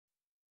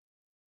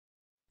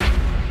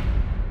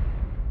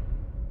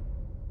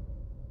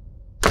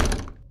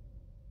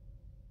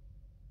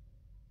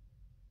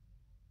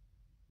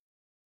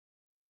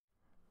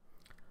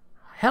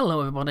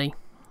Hello everybody,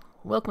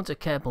 welcome to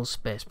Kerbal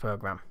Space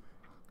Program,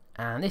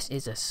 and this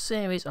is a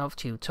series of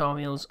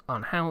tutorials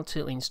on how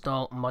to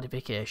install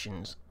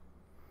modifications.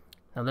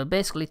 Now there are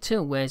basically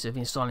two ways of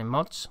installing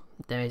mods.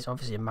 There is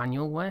obviously a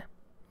manual way,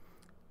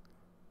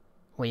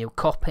 where you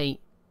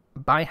copy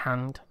by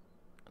hand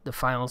the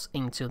files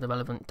into the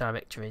relevant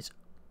directories.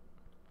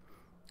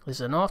 There's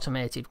an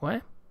automated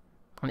way,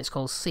 and it's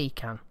called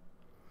CKAN,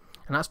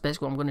 and that's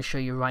basically what I'm going to show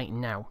you right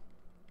now.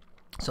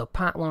 So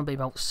part one will be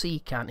about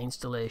CKAN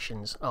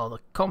installations, or the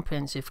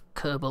Comprehensive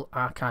Kerbal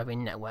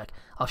Archiving Network.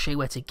 I'll show you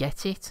where to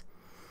get it,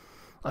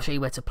 I'll show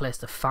you where to place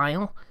the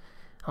file,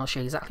 I'll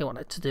show you exactly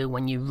what to do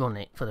when you run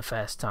it for the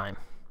first time,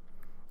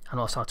 and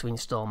also how to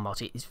install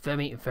mods. It's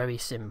very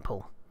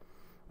simple,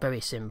 very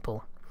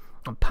simple.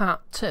 And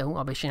part two,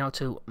 I'll be showing how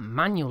to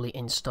manually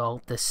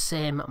install the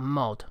same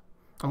mod.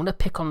 I'm going to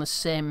pick on the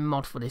same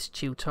mod for this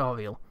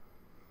tutorial,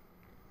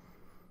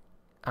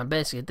 and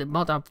basically the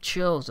mod I've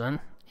chosen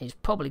is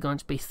probably going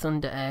to be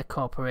Thunder Air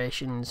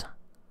Corporation's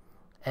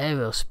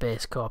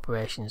Aerospace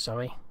Corporation,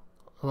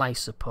 life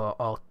support,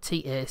 or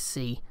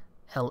TACLS,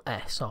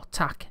 or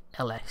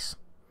TACLS.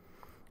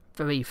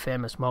 Very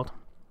famous mod,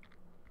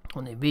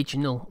 one of the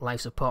original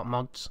life support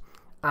mods.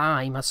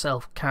 I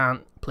myself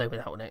can't play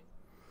without it,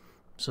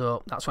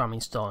 so that's why I'm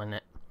installing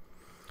it.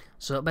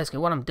 So basically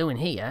what I'm doing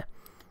here,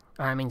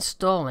 I'm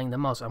installing the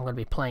mods I'm going to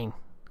be playing.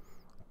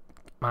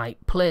 My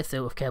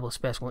playthrough of Kerbal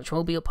Space, which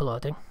will be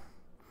uploading.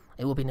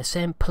 It will be in the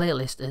same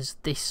playlist as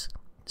this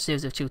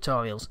series of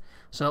tutorials.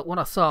 So what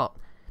I thought,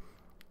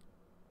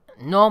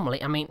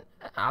 normally,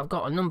 I've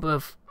got a number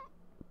of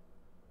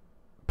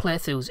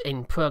playthroughs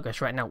in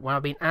progress right now where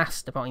I've been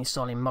asked about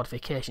installing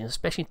modifications,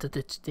 especially into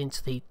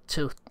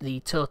the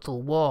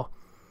Total War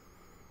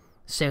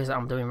series that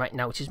I'm doing right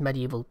now, which is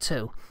Medieval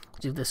 2,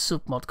 which is the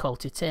submod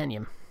called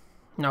Titanium.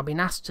 Now I've been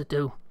asked to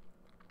do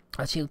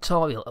a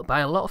tutorial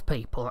by a lot of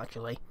people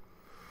actually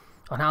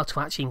on how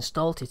to actually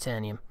install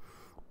Titanium.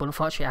 But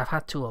unfortunately I've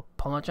had to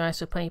apologise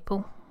to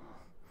people,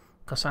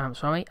 because I'm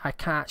sorry, I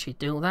can't actually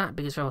do that,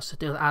 because if I was to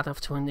do that I'd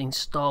have to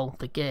install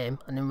the game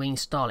and then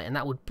reinstall it, and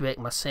that would break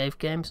my save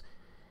games,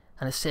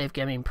 and a save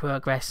game in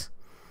progress,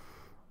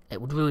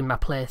 it would ruin my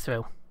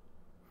playthrough.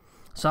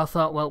 So I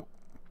thought, well,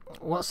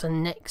 what's the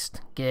next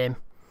game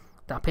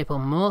that people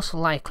most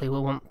likely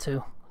will want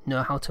to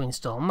know how to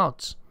install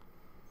mods?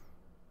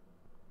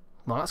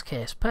 Well, that's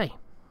KSP.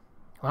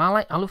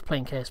 Well, I love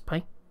playing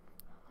KSP.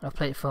 I've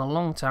played it for a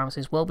long time,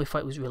 since well before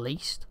it was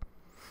released.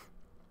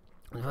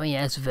 The very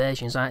early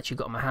versions I actually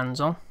got my hands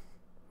on,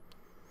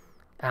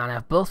 and I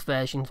have both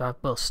versions. I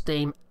have both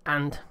Steam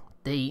and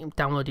the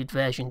downloaded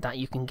version that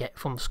you can get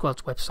from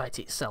Squad's website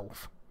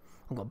itself.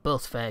 I've got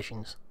both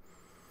versions.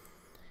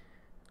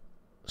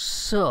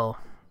 So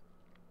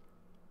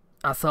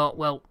I thought,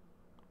 well,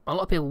 a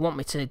lot of people want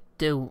me to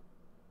do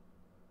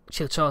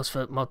tutorials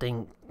for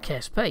modding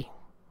KSP,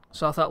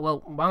 so I thought,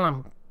 well, while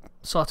I'm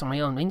sorting my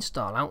own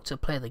install out to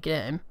play the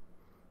game,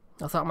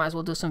 I thought I might as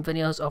well do some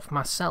videos of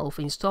myself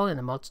installing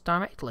the mods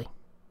directly.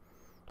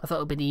 I thought it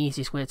would be the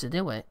easiest way to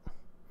do it,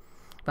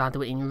 rather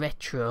do it in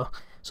retro,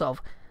 sort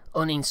of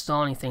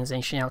uninstalling things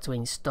and showing how to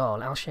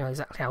install. I'll show you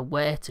exactly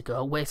where to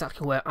go,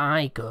 exactly where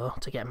I go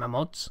to get my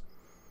mods,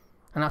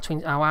 and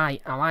how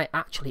I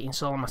actually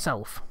install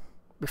myself.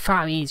 It'll be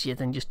far easier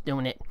than just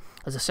doing it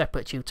as a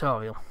separate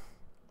tutorial,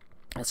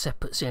 a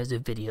separate series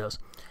of videos.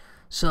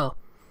 So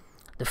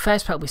the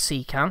first part will be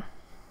CKAN,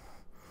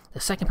 the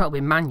second part will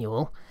be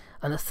manual,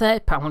 and the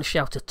third part I want to show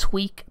you how to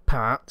tweak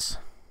parts,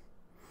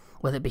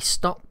 whether it be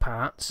stock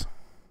parts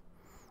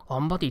or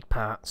modded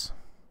parts,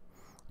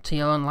 to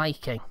your own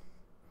liking.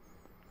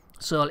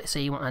 So let's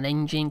say you want an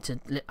engine to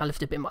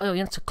lift a bit more. Oh, you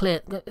have to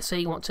clear. Let's say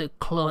you want to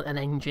clone an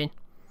engine.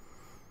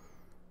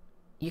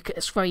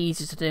 It's very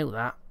easy to do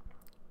that.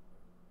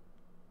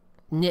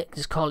 Nick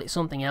just call it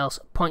something else,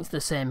 point to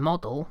the same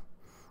model,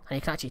 and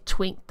you can actually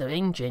tweak the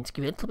engine to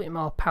give it a little bit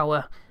more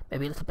power,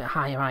 maybe a little bit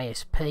higher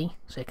ISP,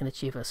 so you can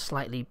achieve a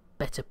slightly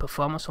better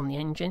performance from the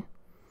engine.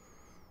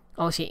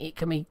 Obviously it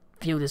can be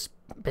viewed as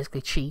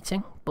basically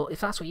cheating, but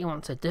if that's what you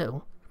want to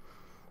do,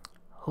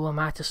 who am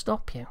I to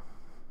stop you?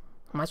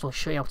 I might as well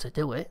show you how to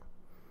do it.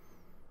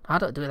 I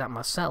don't do that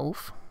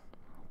myself,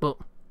 but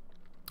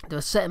there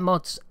are certain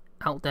mods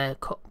out there,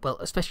 well,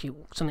 especially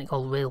something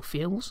called Real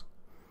Fuels,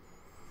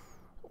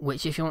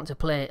 which if you want to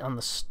play it on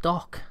the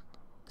stock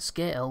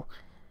scale,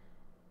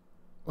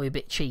 will be a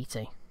bit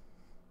cheaty,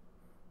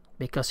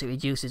 because it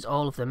reduces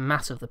all of the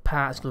mass of the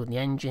parts, including the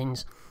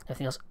engines,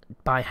 everything else,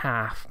 by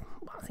half.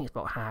 I think it's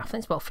about half. I think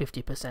it's about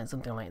 50%,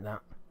 something like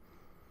that.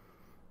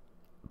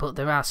 But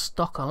there are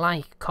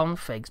stock-alike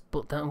configs,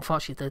 but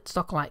unfortunately the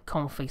stock-alike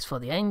configs for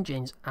the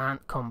engines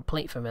aren't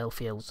complete for Real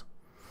Fuels.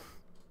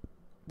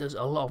 There's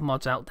a lot of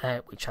mods out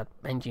there which have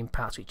engine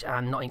parts which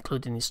are not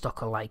included in the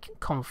stock-alike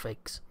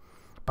configs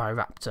by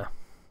Raptor.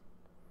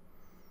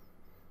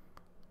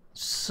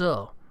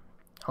 So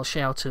I'll show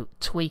you how to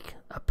tweak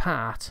a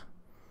part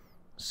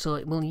so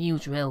it will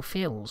use Real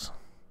Fuels.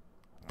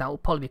 That will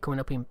probably be coming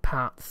up in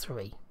part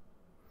 3.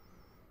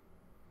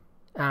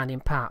 And in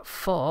part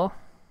 4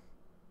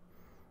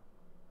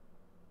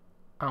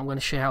 I'm going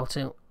to show you how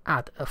to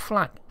add a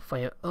flag for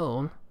your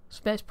own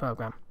space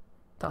program.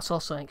 That's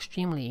also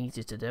extremely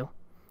easy to do.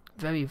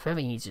 Very,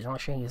 very easy. I'll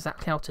show you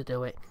exactly how to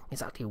do it,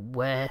 exactly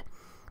where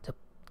to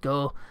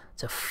go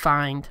to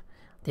find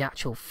the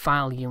actual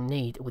file you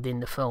need within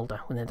the folder,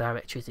 within the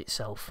directories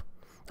itself.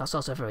 That's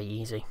also very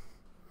easy.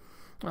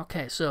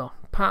 Okay, so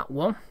part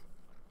 1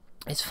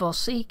 is for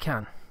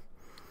CKAN,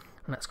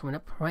 and that's coming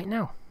up right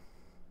now.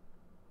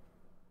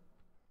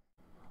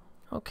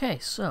 Okay,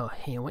 so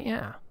here we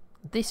are.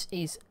 This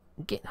is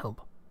GitHub.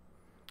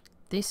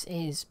 This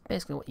is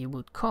basically what you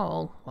would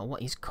call, or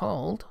what is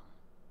called,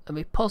 a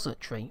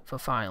repository for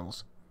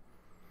files.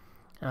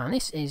 And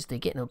this is the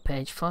GitHub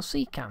page for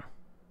CKAN.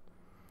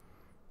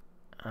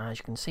 As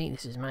you can see,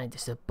 this is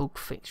a bug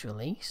fix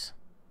release.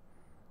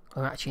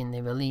 We're actually in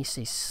the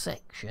releases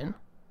section,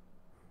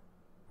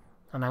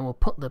 and I will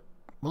put the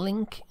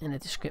link in the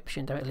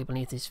description directly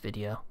beneath this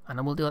video, and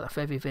I will do that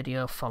for every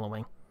video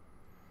following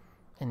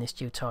in this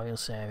tutorial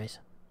series.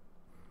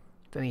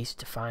 Very easy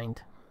to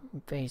find,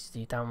 very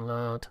easy to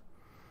download.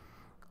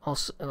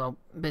 Also, well,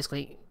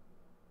 basically,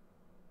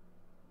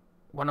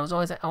 what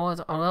I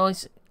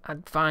always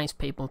advise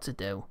people to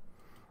do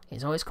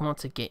is always come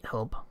onto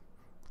GitHub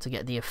to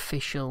get the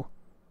official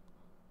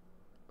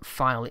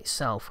file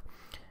itself.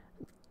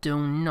 Do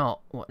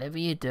not, whatever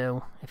you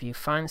do, if you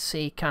find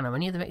CKAN or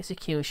any other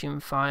execution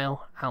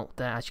file out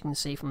there, as you can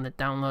see from the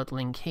download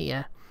link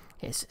here,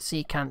 it's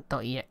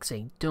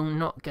ckan.exe. Do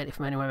not get it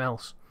from anywhere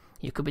else.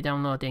 You could be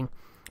downloading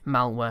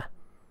malware.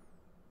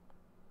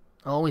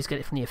 Always get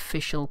it from the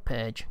official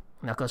page.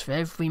 And that goes for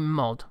every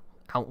mod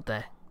out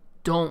there.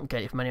 Don't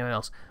get it from anywhere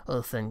else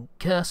other than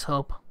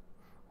CurseForge,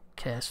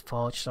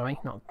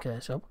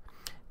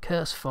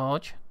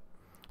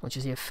 which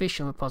is the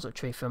official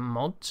repository for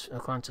mods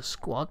according to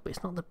Squad, but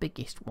it's not the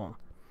biggest one.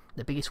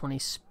 The biggest one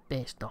is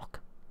SpaceDock.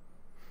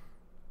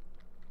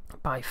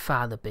 By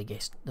far the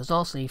biggest. There's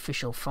also the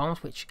official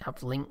forums which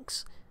have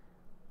links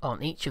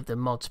on each of the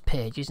mods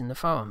pages in the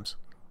forums,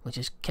 which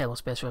is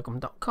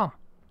kerbalspaceprogram.com.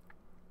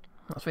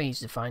 That's very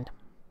easy to find.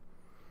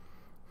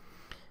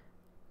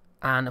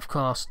 And of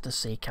course the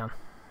CKAN.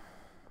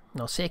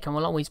 Now CKAN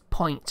will always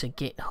point to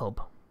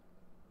GitHub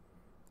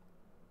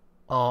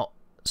or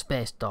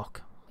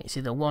SpaceDock. It's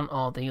either one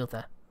or the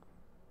other.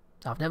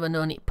 I've never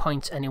known it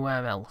point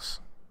anywhere else.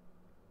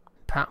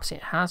 Perhaps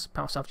it has,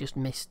 perhaps I've just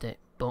missed it,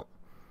 but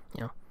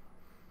you know,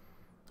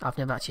 I've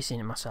never actually seen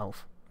it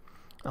myself.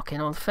 Okay,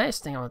 now the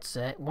first thing I would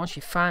say, once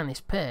you find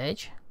this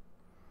page,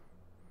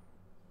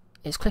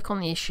 is click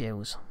on the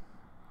issues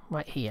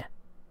right here.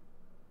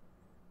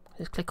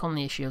 Just click on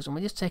the issues and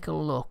we just take a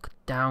look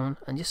down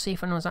and just see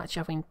if anyone's actually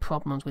having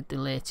problems with the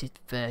latest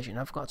version.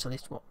 I've got to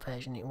list what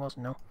version it was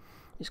now.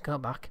 Just go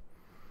back.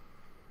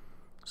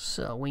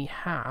 So we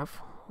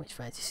have, which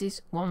version? This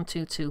is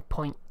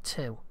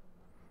 122.2.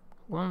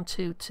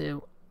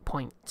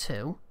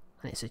 122.2,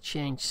 and it's a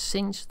change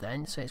since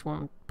then, so it's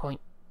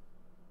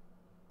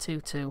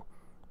 1.22.3.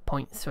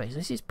 So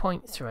this is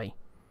 0.3.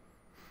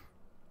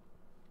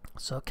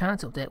 So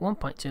can't update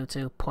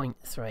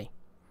 1.22.3.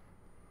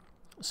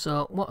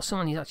 So what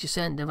someone is actually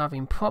saying, they're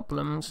having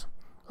problems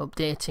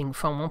updating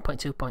from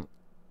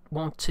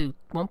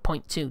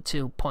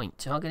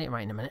 1.22.2. I'll get it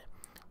right in a minute.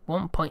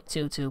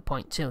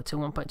 1.22.2 to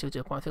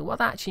 1.22.3. What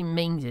that actually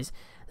means is,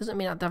 doesn't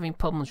mean that they're having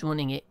problems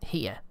running it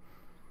here,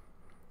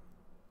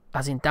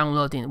 as in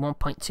downloading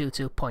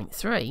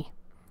 1.22.3.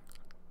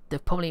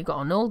 They've probably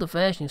got an older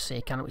version of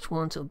CKAN which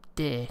won't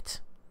update.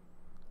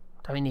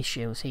 They're having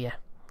issues here.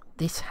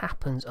 This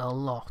happens a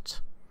lot.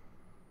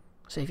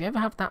 So if you ever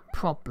have that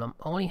problem,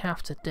 all you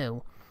have to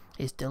do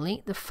is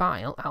delete the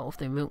file out of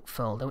the root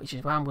folder, which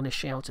is where I'm going to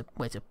show you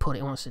where to put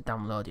it once I've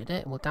downloaded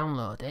it. We'll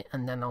download it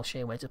and then I'll show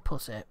you where to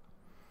put it.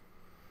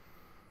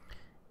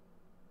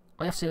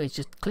 All you have to do is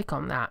just click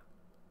on that,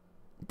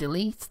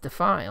 delete the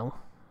file,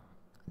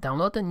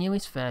 download the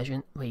newest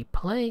version,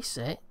 replace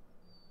it,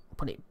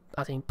 put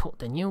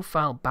the new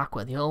file back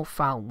where the old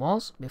file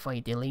was before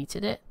you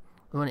deleted it,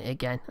 run it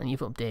again, and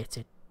you've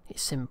updated.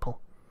 It's simple.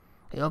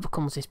 It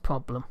overcomes this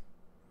problem.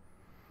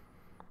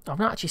 I've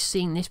not actually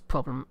seen this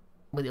problem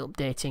with it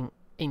updating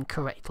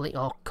incorrectly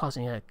or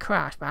causing a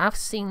crash, but I've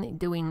seen it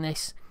doing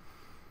this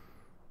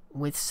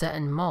with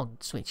certain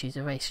mods, which is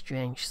a very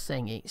strange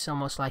thing. It's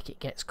almost like it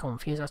gets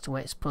confused as to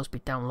where it's supposed to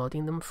be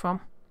downloading them from.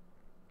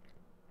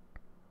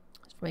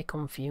 It's very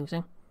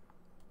confusing,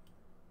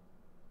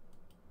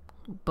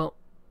 but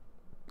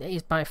it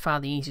is by far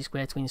the easiest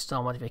way to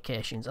install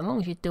modifications, as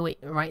long as you do it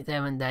right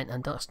there and then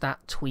and don't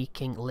start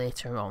tweaking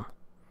later on,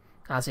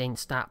 as in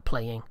start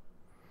playing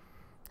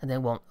and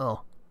then want,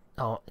 oh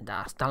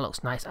that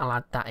looks nice, I'll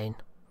add that in.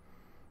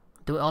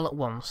 Do it all at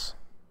once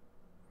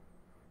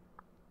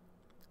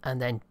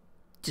and then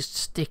just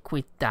stick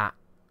with that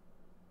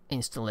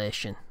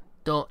installation.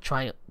 Don't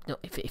try it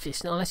if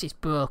it's, unless it's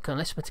broken,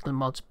 unless a particular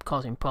mod's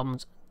causing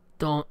problems,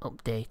 don't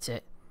update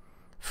it.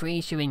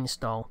 Freeze your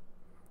install.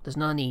 There's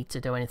no need to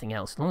do anything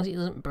else. As long as it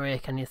doesn't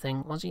break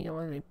anything, as long as you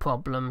don't have any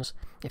problems.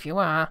 If you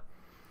are,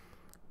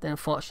 then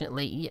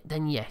unfortunately,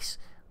 then yes.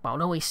 But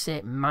I'd always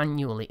say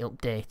manually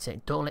update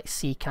it. Don't let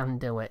CKAN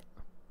do it.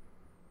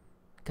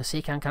 Because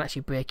CKAN can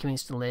actually break your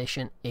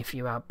installation if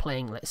you are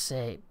playing, let's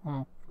say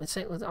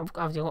I've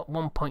got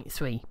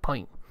 1.3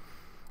 point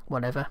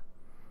whatever.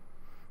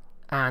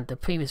 And the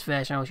previous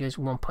version I was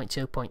using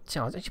 1.2.2.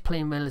 I was actually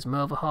playing Realism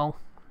Overhaul.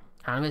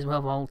 And Realism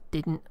Overhaul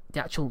didn't, the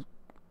actual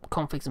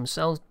configs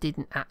themselves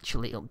didn't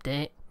actually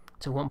update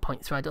to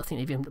 1.3. I don't think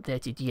they've even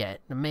updated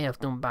yet. They may have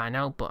done by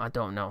now, but I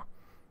don't know.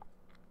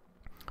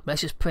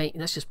 But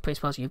let's just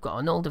presuppose you've got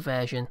an older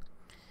version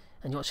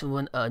and you want to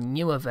run a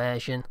newer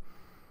version,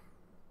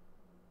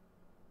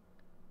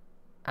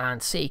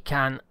 and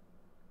CKAN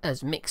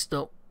has mixed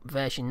up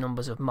version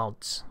numbers of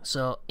mods,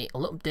 so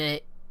it'll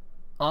update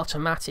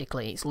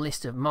automatically its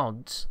list of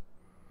mods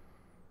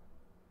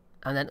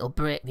and then it'll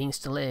break the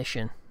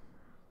installation.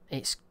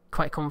 It's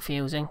quite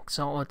confusing,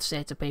 so what I would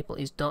say to people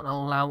is don't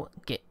allow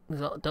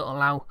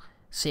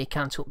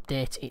CKAN to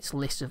update its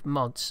list of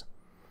mods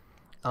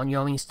on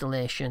your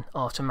installation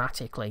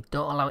automatically.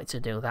 Don't allow it to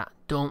do that.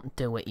 Don't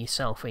do it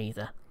yourself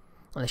either,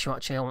 unless you're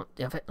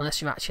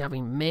actually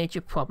having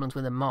major problems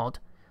with a mod.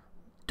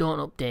 Don't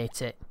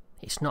update it.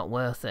 It's not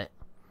worth it.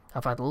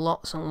 I've had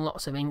lots and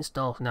lots of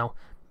installs now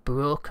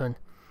broken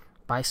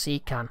by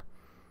CKAN,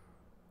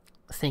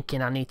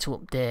 thinking I need to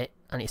update,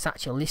 and it's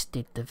actually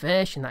listed the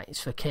version that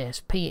it's for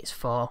KSP it's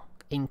for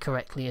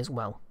incorrectly as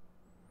well.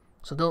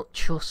 So don't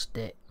trust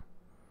it.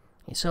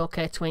 It's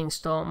okay to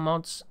install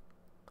mods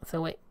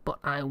through it, but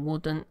I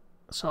wouldn't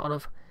sort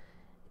of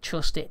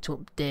trust it to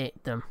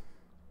update them,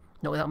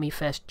 not without me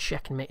first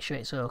checking and make sure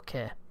it's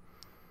okay.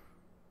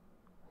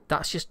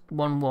 That's just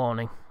one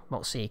warning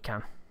about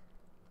CKAN.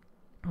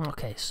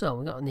 Okay, so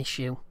we've got an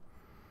issue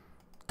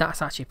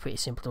that's actually pretty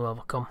simple to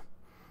overcome.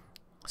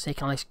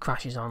 CKAN list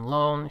crashes on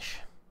launch.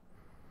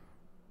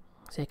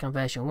 CKAN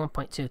version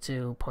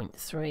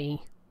 1.22.3,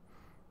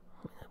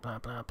 blah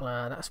blah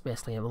blah. That's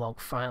basically a log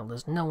file.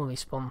 There's no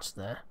response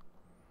there.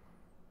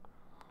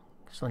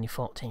 It's only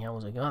 14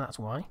 hours ago, that's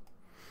why.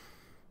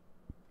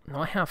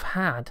 Now I have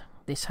had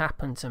this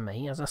happen to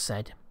me, as I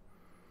said,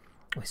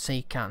 with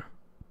CKAN.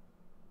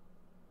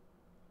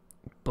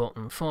 But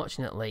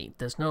unfortunately,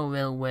 there's no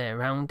real way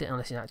around it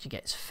unless it actually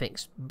gets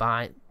fixed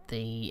by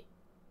the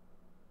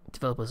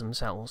developers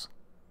themselves.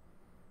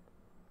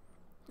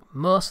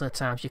 Most of the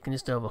times you can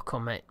just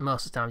overcome it.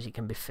 Most of the times it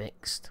can be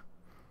fixed.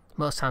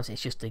 Most times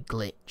it's just a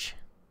glitch.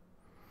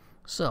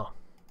 So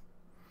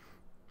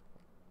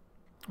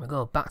we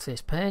go back to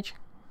this page,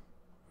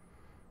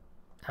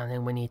 and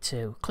then we need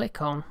to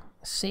click on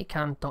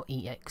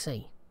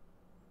ckan.exe.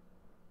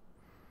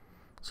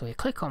 So you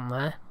click on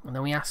there, and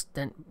then we ask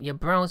then your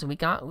browser.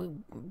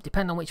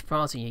 Depending on which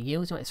browser you're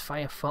using, whether it's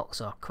Firefox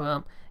or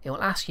Chrome, it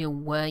will ask you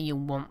where you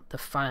want the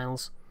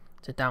files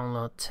to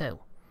download to.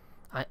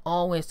 I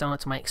always download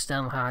to my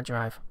external hard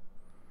drive.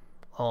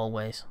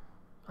 Always.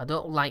 I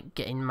don't like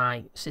getting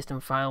my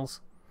system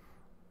files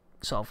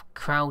sort of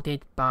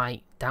crowded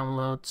by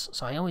downloads,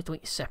 so I always do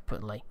it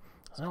separately.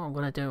 So what I'm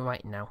going to do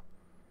right now.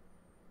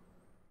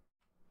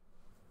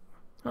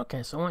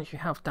 Okay, so once you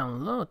have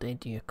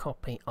downloaded your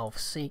copy of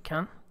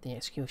CKAN, the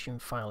execution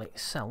file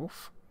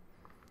itself,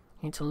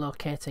 you need to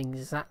locate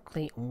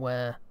exactly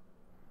where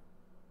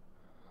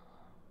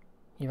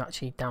you've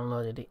actually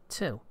downloaded it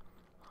to.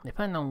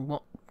 Depending on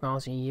what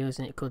browser you're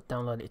using, it could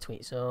download it to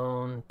its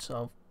own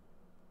sort of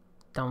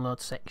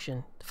download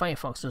section.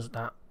 Firefox does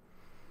that.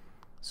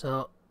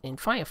 So in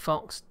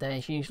Firefox,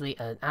 there's usually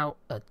a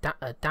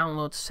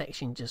download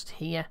section just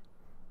here,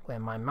 where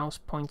my mouse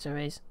pointer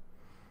is.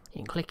 You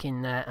can click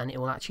in there and it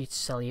will actually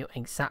tell you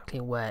exactly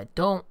where.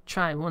 Don't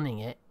try running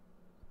it,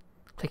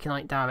 clicking on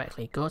it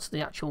directly. Go to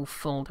the actual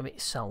folder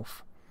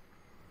itself.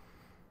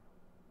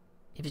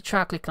 If you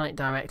try clicking on it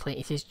directly,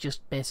 it is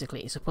just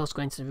basically, it's supposed to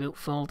go into the root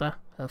folder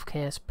of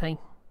KSP.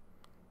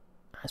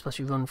 It's supposed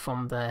to run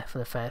from there for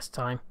the first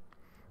time.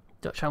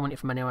 Don't try running it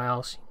from anywhere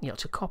else. You have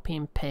to copy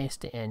and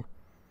paste it in.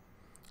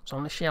 So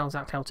I'm going to show you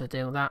exactly how to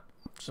do that.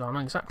 So I know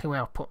exactly where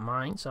I'll put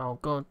mine, so I'll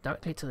go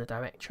directly to the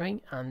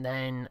directory and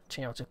then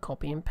show you how to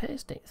copy and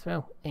paste it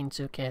through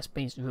into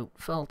KSP's root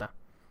folder.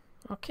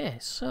 Okay,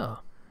 so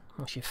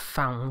once you've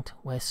found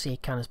where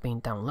CKAN has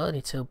been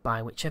downloaded to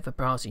by whichever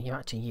browser you're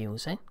actually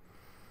using,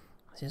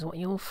 this is what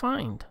you'll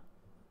find.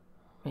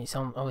 It's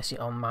obviously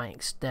on my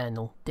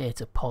external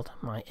data pod,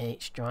 my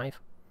H drive.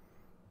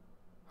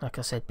 Like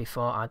I said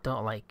before, I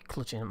don't like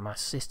clutching at my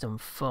system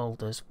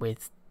folders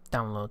with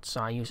downloads,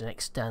 so I use an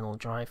external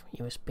drive,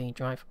 USB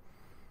drive.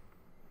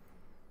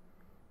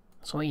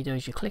 So what you do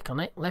is you click on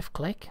it, left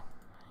click,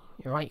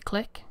 you right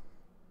click,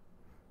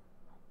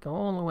 go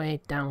all the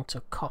way down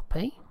to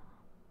copy,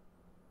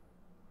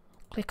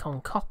 click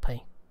on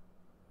copy,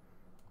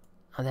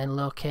 and then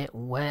locate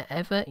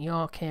wherever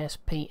your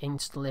KSP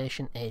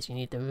installation is. You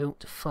need the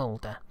root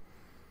folder.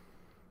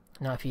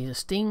 Now if you're a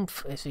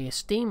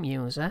Steam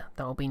user,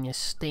 that will be in your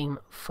Steam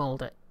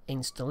folder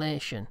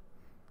installation,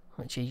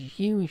 which is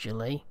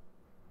usually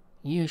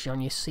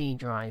on your C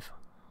drive.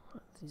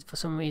 For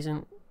some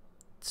reason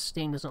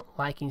Steam doesn't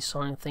like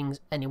installing things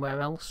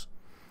anywhere else.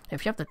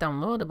 If you have the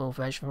downloadable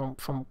version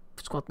from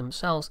Squad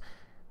themselves,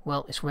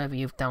 well, it's wherever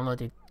you've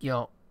downloaded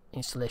your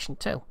installation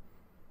to.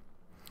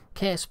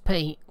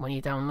 KSP, when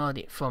you download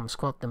it from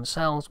Squad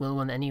themselves, will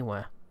run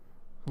anywhere.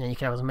 And then you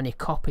can have as many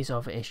copies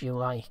of it as you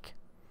like.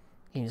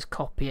 You can just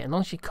copy it, and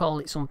once you call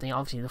it something,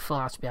 obviously the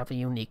file has to have a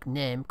unique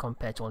name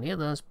compared to all the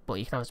others, but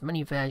you can have as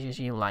many versions as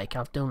you like.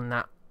 I've done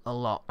that a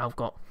lot. I've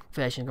got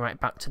versions right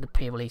back to the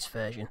pre-release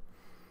version.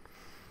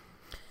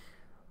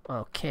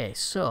 Okay,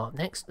 so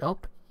next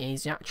up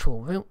is the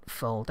actual root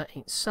folder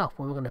itself,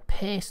 where we're going to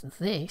paste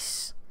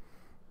this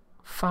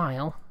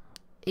file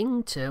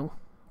into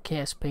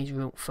KSP's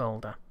root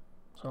folder.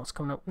 So it's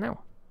coming up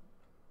now.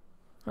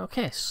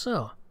 Okay,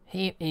 so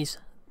here is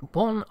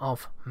one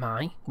of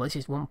my, well, this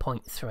is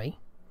 1.3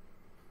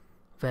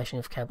 version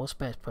of Kerbal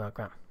Space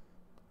Program,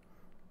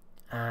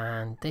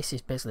 and this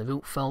is basically the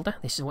root folder.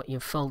 This is what your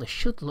folder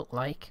should look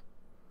like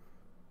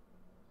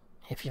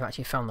if you've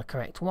actually found the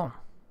correct one.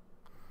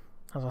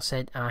 As I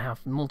said, I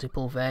have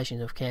multiple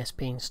versions of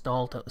KSP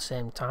installed at the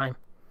same time.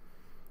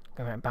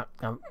 Going back,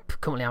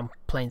 currently I'm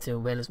playing through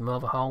Realism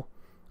Overhaul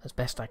as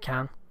best I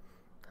can,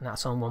 and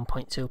that's on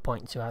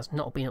 1.2.2. has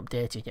not been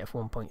updated yet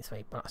for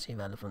 1.3, but that's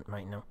irrelevant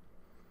right now.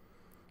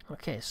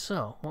 Okay,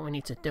 so what we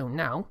need to do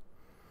now,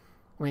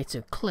 we need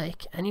to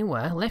click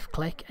anywhere, left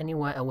click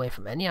anywhere away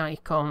from any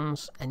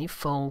icons, any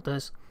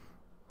folders,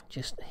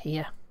 just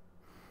here,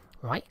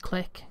 right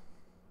click,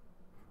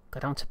 go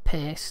down to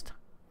paste.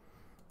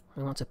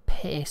 We want to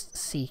paste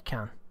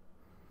CKAN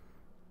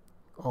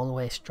all the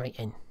way straight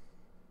in.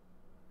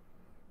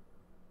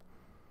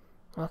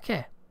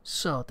 Okay,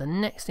 so the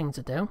next thing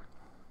to do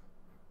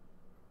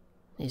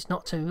is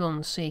not to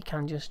run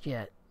CKAN just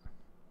yet.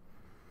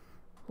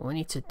 What we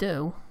need to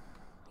do,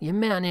 you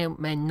may or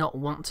may not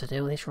want to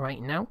do this right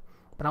now,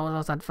 but I would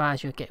always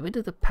advise you get rid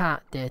of the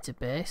part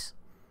database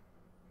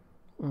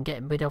and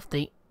get rid of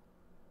the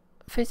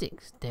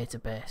physics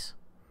database.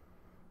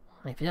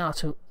 And if you are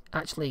to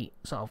actually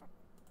sort of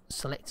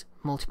select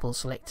multiple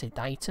selected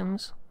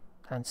items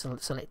and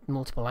select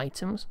multiple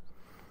items,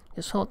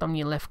 just hold down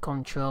your left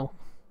control,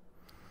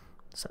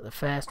 set the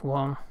first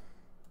one,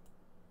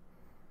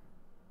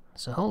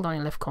 so hold down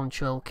your left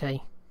control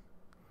key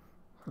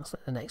and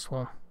select the next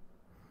one,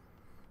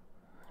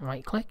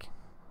 right click.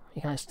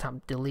 You can just tap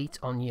delete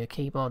on your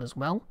keyboard as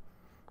well,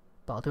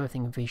 but I'll do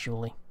everything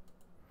visually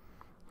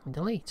and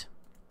delete.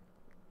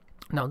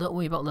 Now don't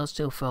worry about those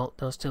two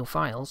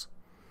files,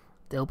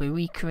 they'll be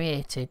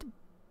recreated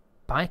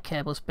by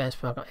Kerbal Space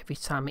Program every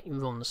time it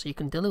runs, so you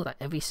can delete that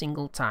every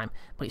single time,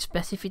 but it's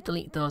best if you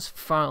delete those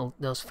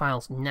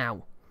files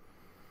now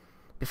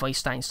before you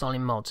start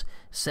installing mods.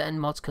 Certain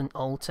mods can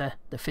alter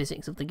the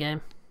physics of the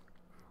game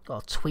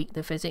or tweak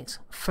the physics.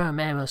 Firm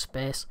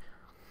Aerospace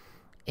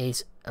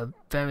is a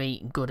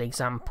very good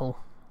example.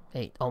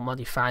 It all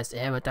modifies the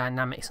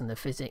aerodynamics and the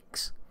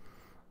physics.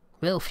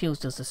 Real Fuse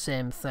does the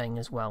same thing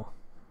as well.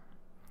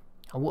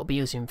 I won't be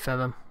using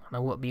Ferrum and I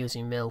won't be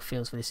using Real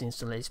Fuse for this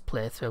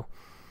playthrough.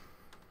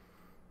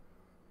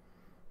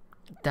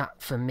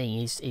 That for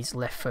me is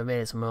left for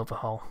Realism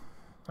Overhaul.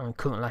 And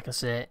currently, like I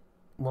say,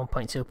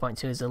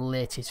 1.2.2 is the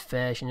latest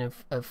version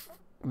of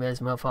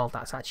Realism Overhaul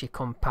that's actually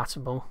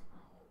compatible,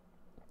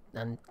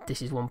 and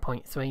this is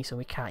 1.3, so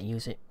we can't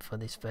use it for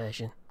this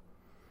version.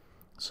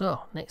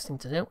 So next thing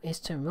to do is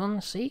to run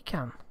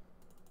CKAN.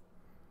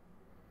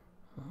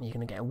 You're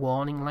going to get a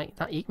warning like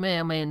that. You may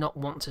or may not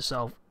want to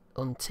sort of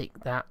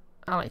untick that.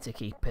 I like to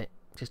keep it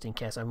just in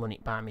case I run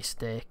it by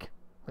mistake,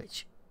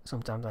 which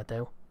sometimes I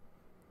do.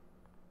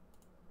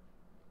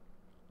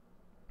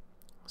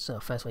 So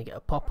first we get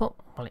a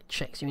pop-up while it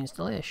checks your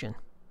installation.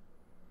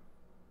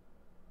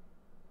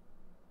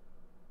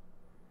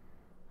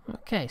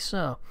 Okay,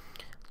 so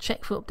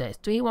check for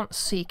updates. Do you want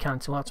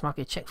CKAN to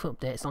automatically check for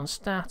updates on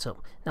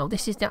startup? Now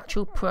this is the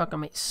actual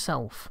program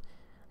itself,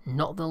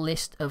 not the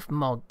list of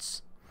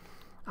mods.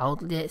 I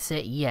would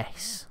say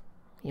yes.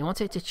 You want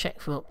it to check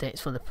for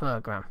updates for the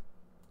program,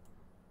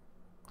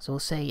 so we'll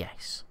say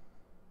yes.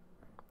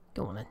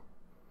 Go on then.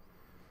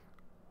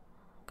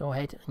 Go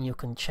ahead and you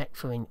can check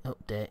for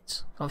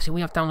updates. Obviously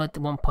we have downloaded the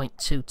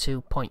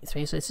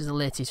 1.22.3, so this is the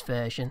latest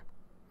version.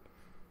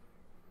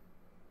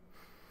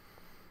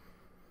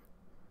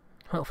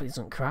 Hopefully it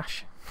doesn't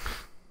crash.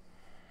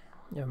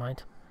 Never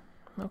mind.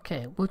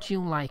 Okay, would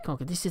you like...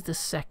 Okay, this is the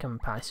second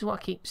part. This is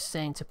what I keep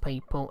saying to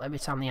people every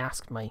time they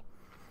ask me.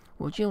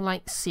 Would you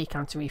like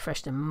CKAN to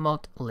refresh the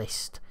mod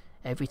list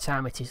every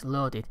time it is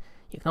loaded?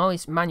 You can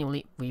always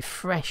manually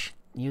refresh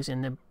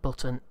using the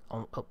button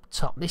on up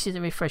top. This is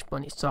the refresh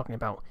button it's talking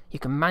about. You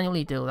can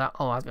manually do that,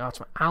 or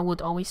I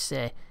would always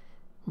say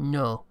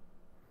no.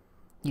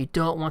 You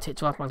don't want it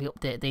to automatically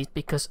update these,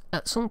 because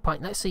at some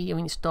point, let's say you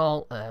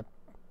install a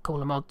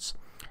couple of mods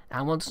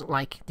and one doesn't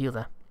like the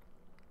other,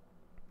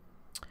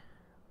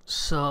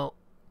 so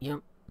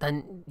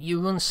then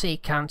you run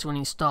CKAN to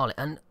uninstall it,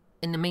 and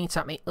in the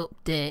meantime it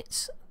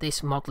updates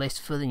this mod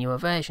list for the newer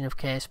version of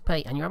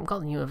KSP, and you haven't got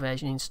the newer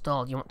version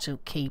installed. You want to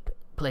keep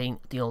playing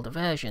the older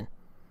version.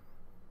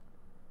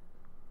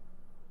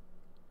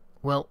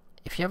 Well,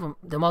 if you have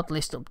the mod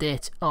list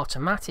update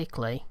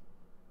automatically,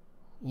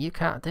 you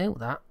can't do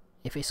that.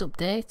 if it's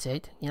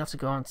updated, you have to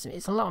go on to,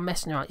 it's a lot of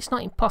messing around. It's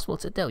not impossible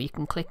to do. You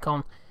can click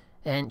on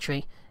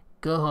entry,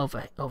 go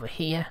over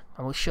here,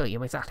 I will show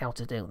you exactly how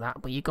to do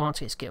that, but you go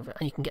onto it, skip it,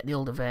 and you can get the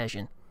older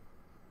version.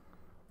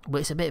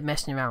 But it's a bit of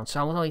messing around,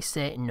 so I would always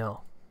say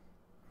no,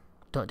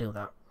 don't do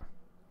that.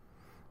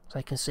 So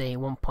I can see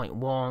 1.1,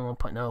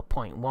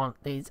 1.0.1.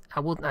 These,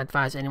 I wouldn't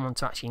advise anyone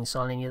to actually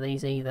install any of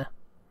these either.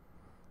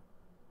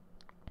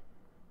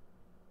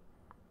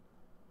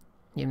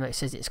 Even though it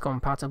says it's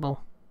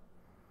compatible,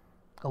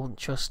 I wouldn't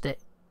trust it.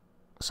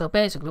 So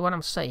basically what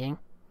I'm saying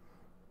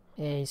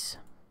is,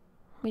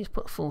 let me just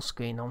put full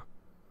screen on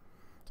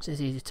so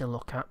it's easy to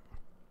look at.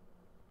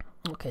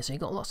 Okay, so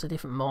you've got lots of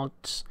different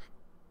mods.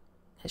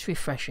 Let's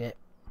refresh it.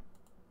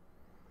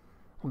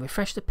 We'll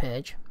refresh the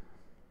page.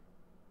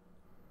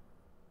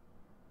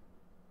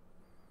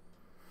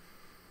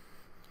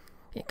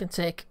 It can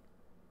take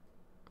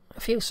a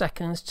few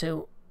seconds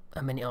to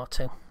a minute or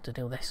two to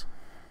do this.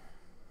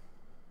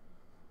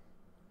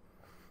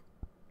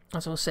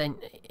 As I was saying,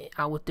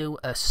 I would do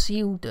a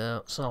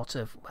pseudo sort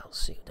of, well,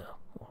 pseudo,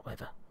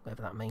 whatever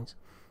that means.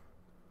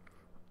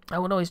 I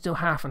would always do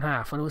half and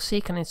half. I would do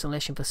a CKAN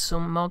installation for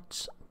some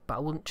mods, but I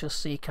wouldn't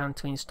just CKAN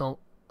to install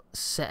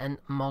certain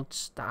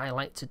mods that I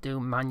like to do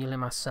manually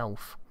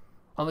myself.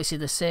 Obviously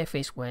the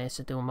safest way is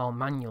to do them all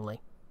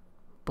manually,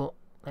 but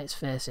let's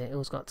face it,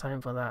 who's got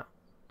time for that?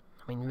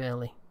 I mean,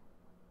 really,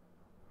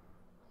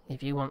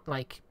 if you want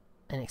like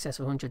in excess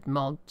of 100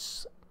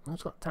 mods,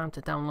 who's got time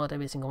to download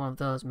every single one of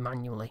those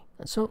manually?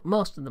 And so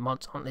most of the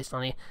mods on this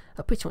on here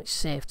are pretty much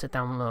safe to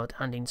download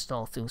and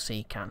install through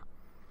CKAN.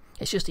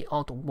 It's just the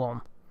odd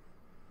one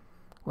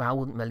where I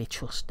wouldn't really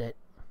trust it.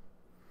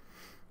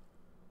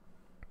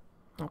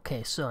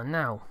 Okay, so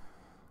now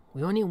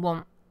we only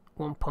want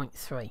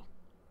 1.3.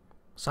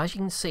 So as you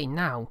can see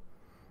now,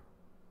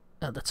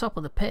 at the top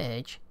of the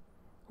page,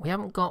 we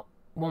haven't got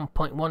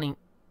 1.1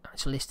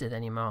 actually listed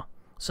anymore.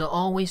 So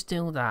always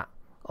do that.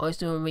 Always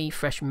do a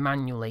refresh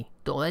manually.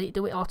 Don't let it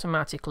do it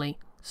automatically.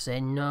 Say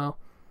no.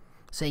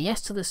 Say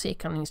yes to the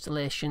CKAN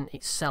installation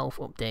itself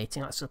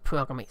updating. That's the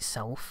program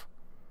itself.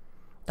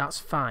 That's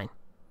fine.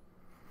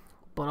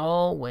 But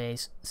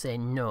always say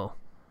no.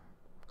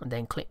 And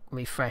then click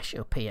refresh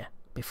up here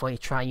before you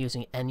try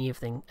using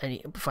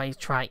before you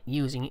try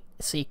using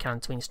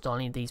CKAN to install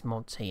any of these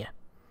mods here.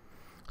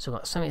 So we've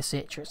got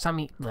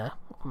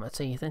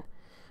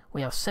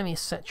we have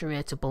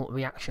semi-saturatable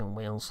reaction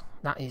wheels.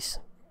 That is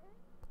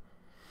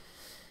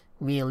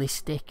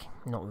realistic,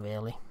 not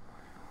really.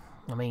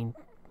 I mean,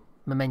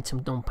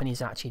 momentum dumping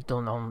is actually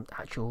done on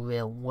actual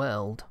real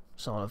world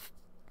sort of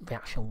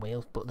reaction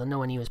wheels, but they're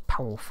nowhere near as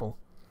powerful.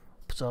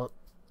 So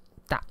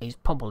that is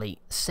probably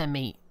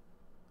semi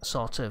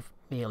sort of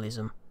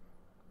realism.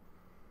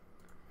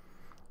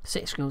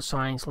 6 Screw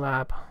Science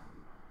Lab,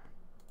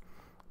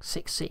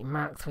 6-seat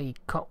Mark III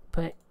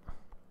cockpit.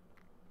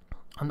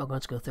 I'm not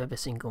going to go through every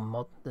single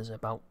mod. There's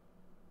about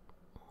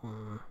a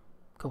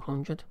couple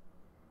hundred,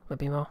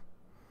 maybe more.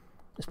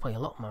 There's probably a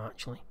lot more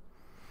actually.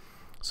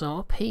 So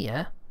up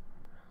here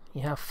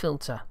you have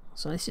filter.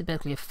 So this is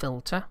basically a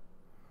filter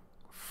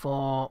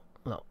for,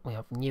 look, we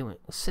have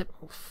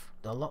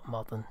a lot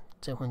more than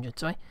 200,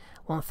 sorry,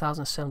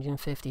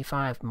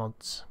 1755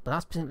 mods, but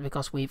that's simply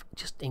because we've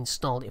just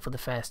installed it for the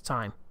first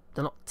time.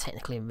 They're not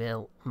technically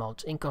real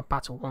mods,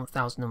 incompatible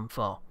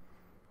 1004.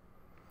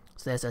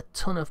 So there's a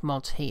ton of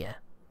mods here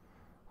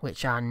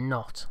which are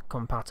not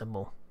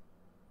compatible.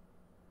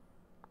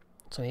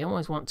 So you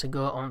always want to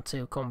go on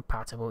to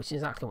compatible, which is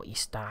exactly what you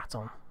start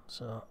on.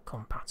 So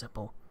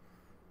compatible.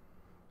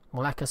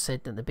 Well, like I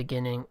said at the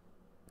beginning,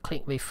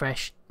 click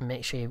refresh and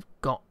make sure you've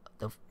got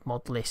the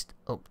mod list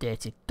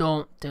updated.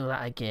 Don't do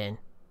that again.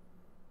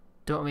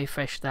 Don't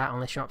refresh that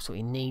unless you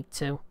absolutely need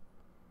to.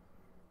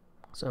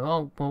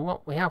 So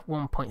we have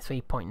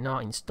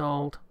 1.3.0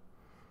 installed.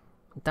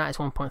 That is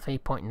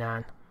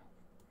 1.3.9.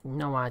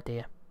 No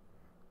idea.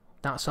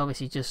 That's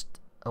obviously just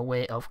a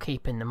way of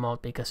keeping the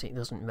mod because it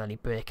doesn't really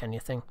break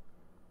anything.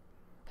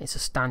 It's a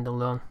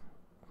standalone.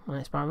 And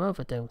it's by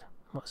Roverdude.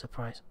 What a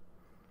surprise.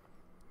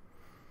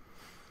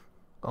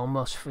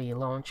 Almost free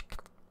launch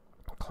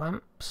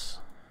clamps.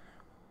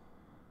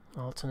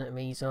 Alternate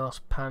resource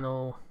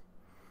panel.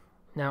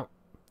 Now,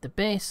 the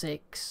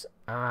basics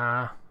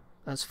are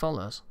as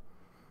follows.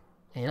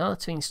 In order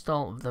to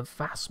install the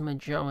vast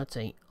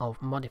majority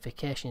of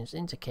modifications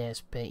into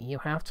KSP, you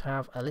have to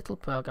have a little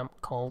program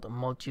called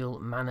Module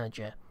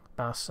Manager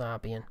by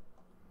Sabian.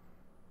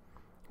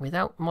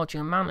 Without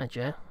Module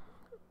Manager,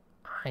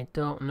 I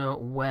don't know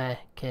where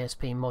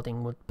KSP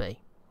modding would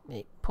be.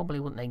 It probably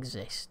wouldn't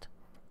exist.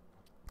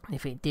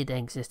 If it did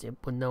exist, it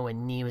would nowhere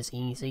near as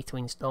easy to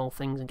install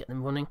things and get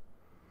them running.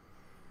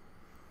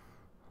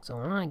 So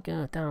when I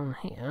go down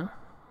here,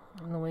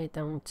 all the way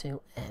down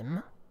to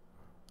M,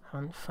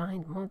 and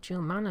find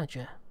Module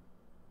Manager,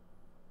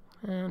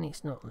 and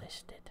it's not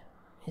listed,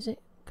 is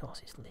it? Of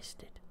course it's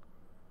listed.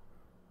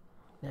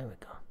 There we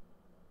go.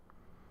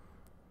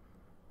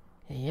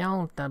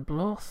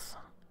 Yaldabloth,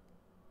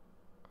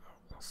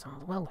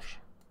 sounds Welsh,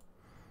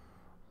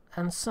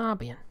 and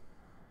Sabian.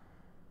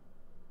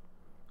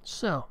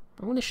 So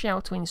I'm going to show you how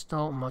to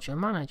install Module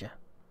Manager.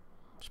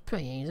 It's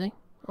pretty easy.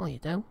 All you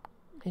do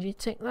is you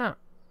tick that.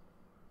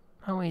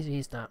 How easy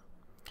is that?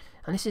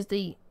 And this is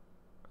the,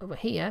 over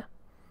here,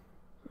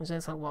 it's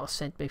like what I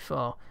said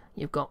before,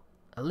 you've got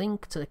a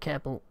link to the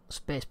Kerbal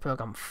Space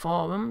Program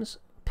forums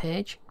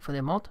page for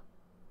the mod,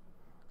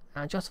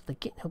 and just the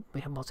GitHub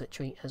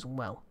repository as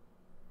well.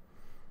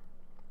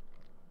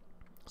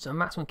 So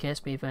maximum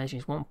KSP version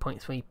is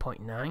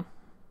 1.3.9.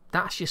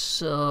 That's just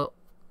so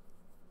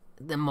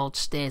the mod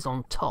stays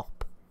on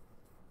top.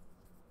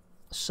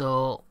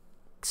 So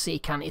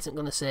CKAN isn't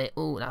going to say,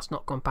 oh, that's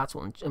not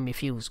compatible, and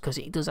refuse, because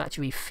it does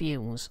actually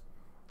refuse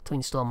to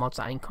install mods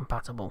that are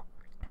incompatible.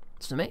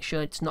 So make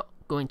sure it's not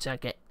going to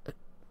get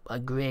a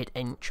grade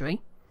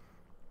entry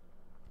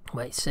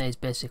where it says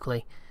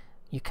basically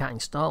you can't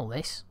install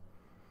this.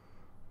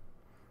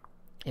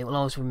 It will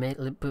always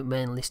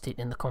remain listed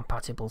in the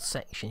compatible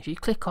section. If you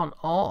click on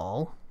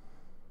all,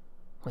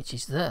 which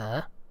is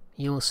there,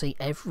 you will see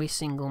every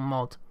single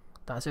mod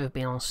that has ever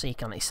been on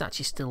CKAN. It's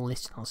actually still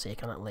listed on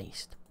CKAN at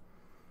least.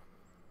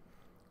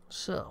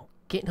 So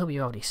GitHub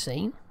you've already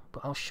seen,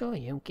 but I'll show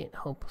you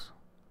GitHub's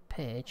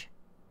page.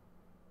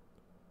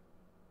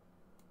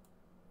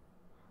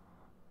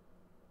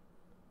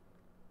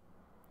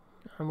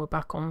 And we're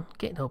back on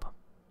GitHub.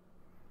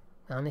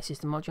 And this is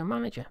the Module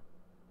Manager.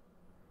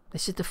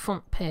 This is the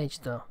front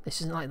page though.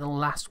 This isn't like the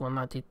last one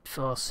I did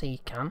for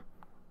CKAN.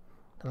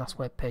 The last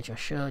web page I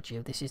showed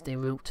you. This is the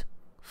root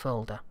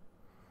folder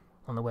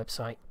on the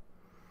website.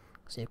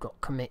 So you've got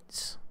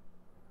commits,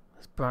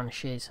 there's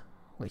branches,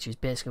 which is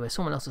basically where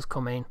someone else has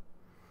come in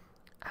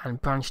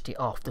and branched it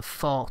off, the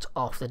fought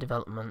off the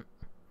development.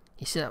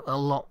 You see that a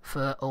lot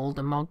for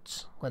older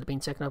mods where they've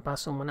been taken up by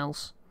someone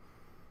else.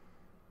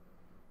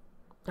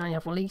 And you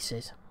have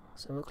releases.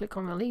 So we'll click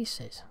on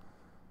releases.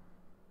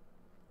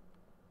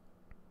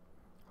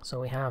 So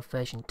we have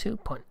version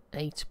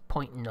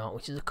 2.8.0,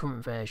 which is the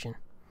current version.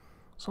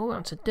 So what we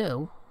want to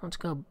do, I want to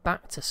go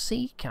back to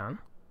CKAN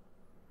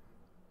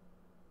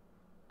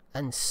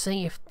and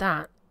see if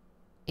that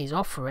is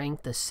offering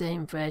the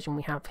same version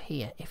we have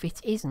here. If it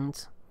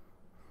isn't,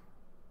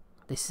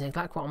 this is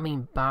exactly what I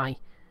mean by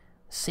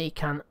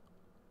CKAN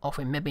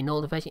offering maybe an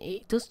older version.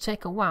 It does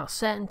take a while.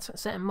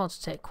 Certain mods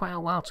take quite a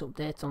while to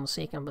update on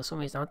CKAN for some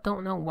reason. I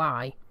don't know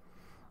why.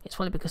 It's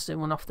probably because they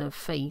run off their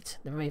feet.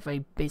 They're very,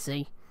 very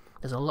busy.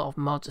 There's a lot of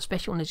mods,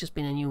 especially when there's just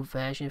been a new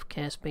version of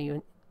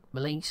KSP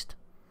released.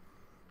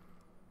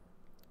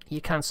 You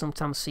can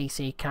sometimes see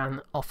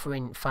CKAN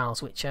offering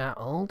files which are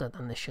older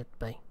than they should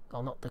be,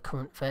 or not the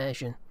current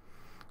version.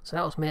 So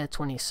that was May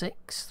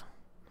 26th,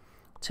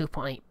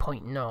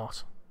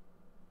 2.8.0.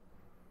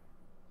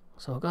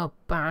 So we'll go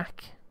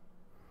back,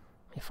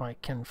 if I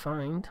can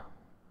find,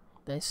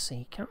 there's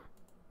CKAN.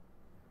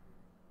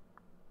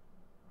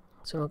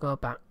 So we'll go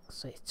back,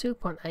 so it's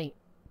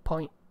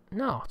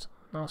 2.8.0.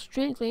 Now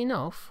strangely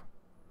enough,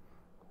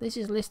 this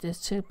is listed as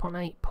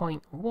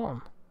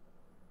 2.8.1.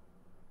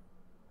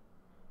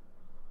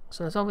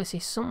 So there's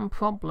obviously some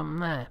problem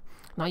there.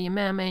 Now you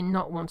may or may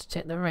not want to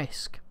take the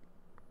risk,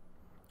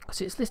 because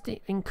it's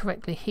listed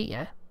incorrectly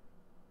here.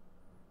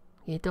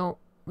 You don't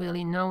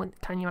really know,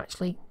 can you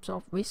actually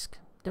sort of risk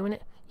doing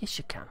it? Yes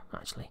you can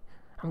actually.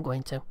 I'm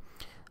going to.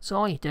 So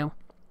all you do,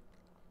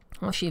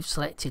 once you've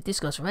selected, this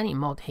goes for any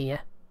mod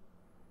here,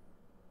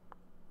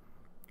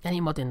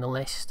 any mod in the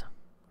list,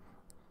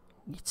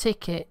 you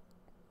tick it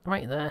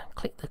right there,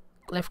 click the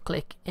left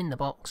click in the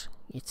box,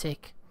 you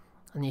tick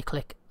and you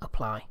click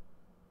apply.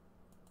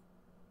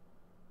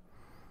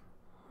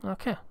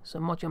 Okay, so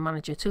Module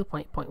Manager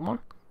 2.8.1,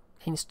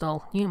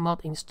 install, new mod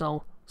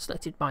install,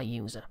 selected by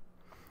user.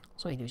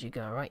 So what you do is you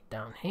go right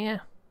down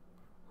here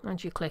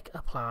and you click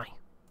apply.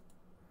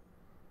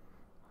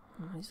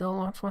 It's all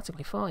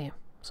automatically for you,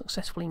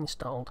 successfully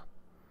installed.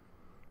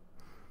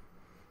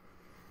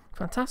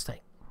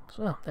 Fantastic.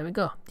 So there we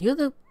go. The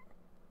other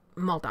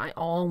mod I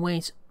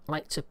always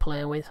like to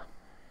play with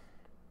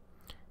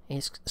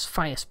is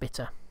Fire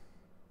Spitter.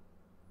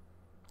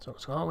 So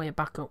let's go all the way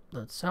back up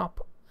the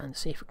top and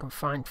see if we can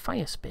find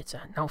Fire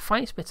Spitter. Now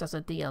Fire Spitter has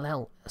a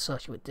DLL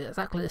associated with it,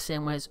 exactly the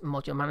same way as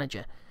Module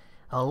Manager.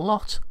 A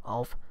lot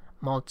of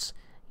mods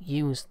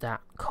use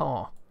that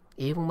core.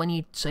 Even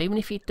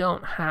if you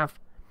don't have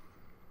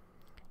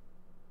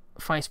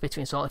Fire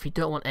Spitter installed, if you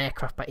don't want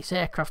aircraft, but it's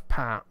aircraft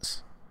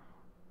parts.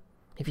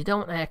 If you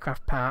don't want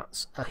aircraft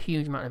parts, a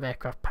huge amount of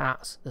aircraft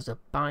parts, there's a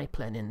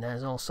biplane in there,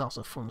 there's all sorts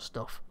of fun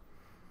stuff.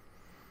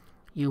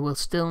 You will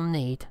still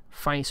need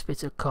Fire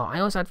Spitter core. I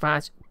always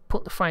advise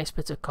put the Fire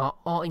Spitter core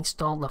or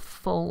install the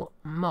full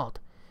mod.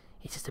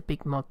 It is a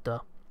big mod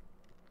though.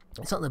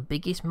 It's not the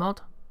biggest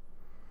mod.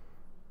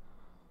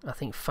 I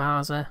think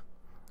Farza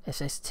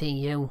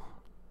SSTU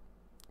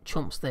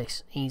trumps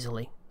this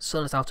easily.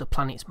 So does Outer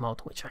Planets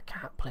mod, which I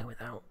can't play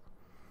without.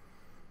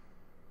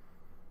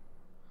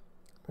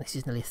 This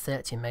is nearly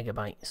 30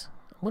 megabytes.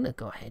 I'm going to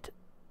go ahead.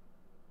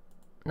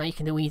 Now you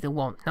can do either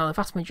one. Now the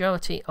vast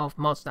majority of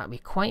mods that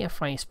require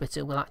Fire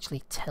Spitter will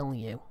actually tell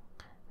you.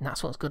 And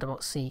that's what's good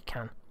about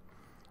CKAN.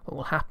 What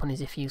will happen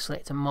is if you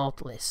select a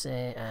mod, let's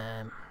say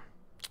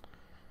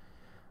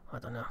I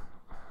don't know.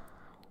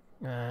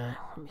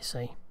 Let me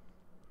see.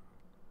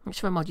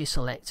 Whichever mod you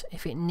select,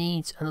 if it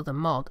needs another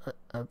mod,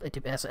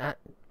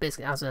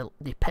 basically has a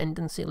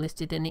dependency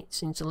listed in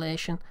its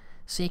installation,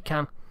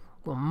 CKAN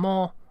will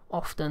more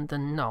often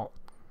than not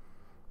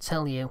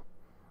tell you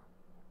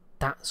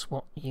that's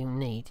what you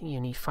need. You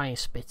need Fire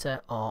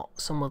Spitter or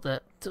some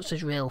other, such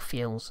as rail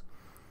fuels.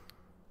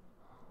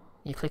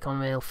 You click on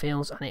rail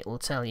fuels and it will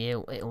tell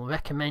you, it will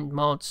recommend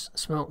mods.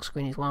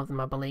 Smokescreen is one of them,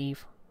 I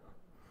believe.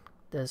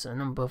 There's a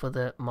number of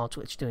other mods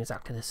which do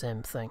exactly the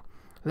same thing.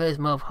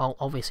 Realism Overhaul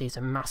obviously is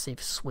a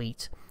massive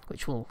suite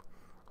which will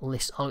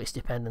list all its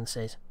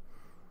dependencies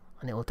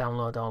and it will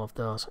download all of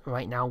those.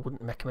 Right now I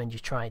wouldn't recommend you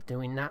try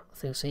doing that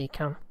through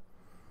CKAN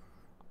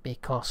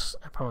because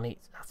apparently,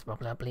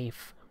 I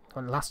believe,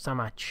 when the last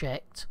time I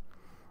checked,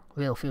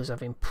 Railfuel was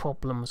having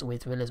problems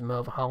with Realism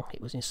Overhaul.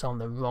 It was installing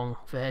the wrong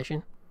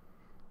version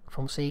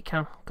from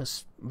CKAN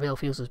because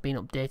Railfuel has been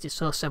updated,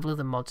 so several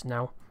other mods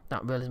now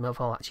that Realism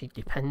Overhaul actually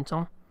depends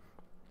on,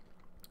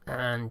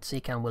 and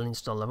CKAN will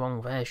install the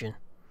wrong version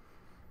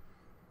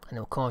and it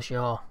will cause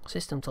your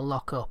system to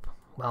lock up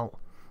while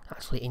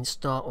actually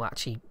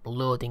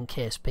loading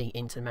KSP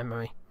into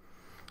memory.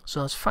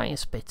 So as Fire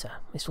Spitter,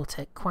 this will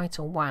take quite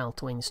a while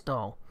to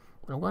install,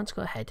 but I'm going to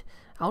go ahead.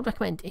 I would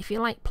recommend, if you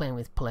like playing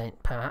with plain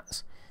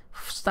parts,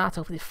 start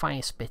off with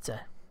Fire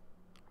Spitter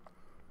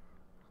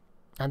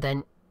and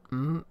then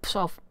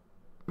sort of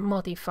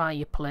modify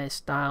your play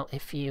style.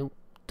 If you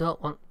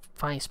don't want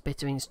Fire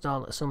Spitter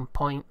installed at some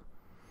point,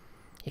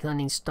 you can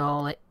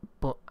install it,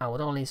 but I would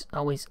always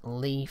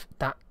leave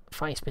that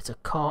Fire Spitter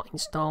core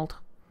installed.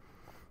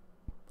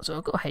 So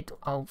I'll go ahead,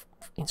 I'll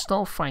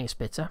install Fire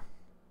Spitter.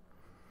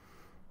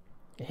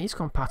 It is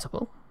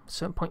compatible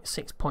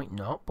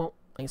 7.6.0, but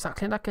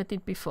exactly like I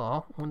did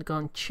before, I'm going to go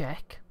and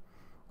check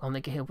on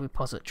the Github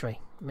repository,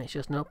 make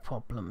sure there's no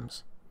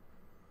problems.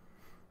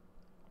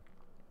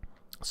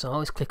 So I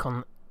always click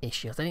on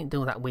issues. I didn't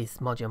do that with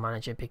Module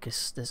Manager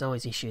because there's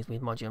always issues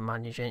with Module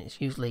Manager. It's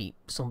usually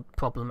some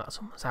problem that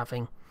someone's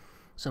having,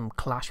 some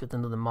clash with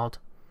another mod,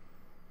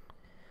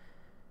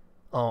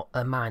 or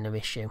a minor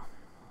issue.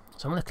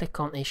 So I'm going to click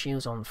on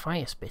issues on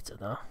Fire Spitter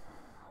though.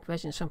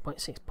 Version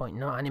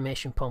 7.6.0,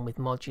 animation problem with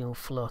module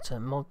floater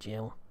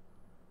module.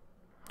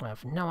 I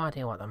have no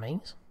idea what that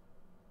means.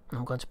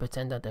 I'm going to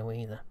pretend I do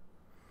either.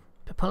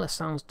 Propeller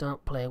sounds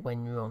don't play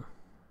when run.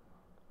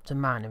 It's a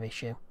minor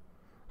issue.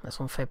 That's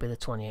on February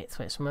the 28th.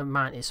 It's from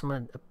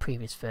a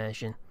previous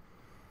version.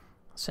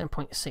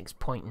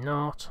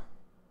 7.6.0.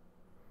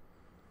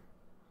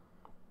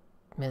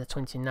 May the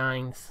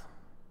 29th.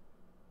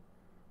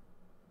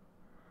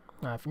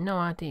 I have no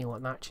idea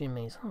what that actually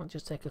means. I'll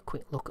just take a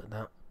quick look at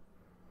that.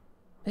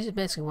 This is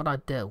basically what I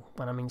do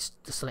when I'm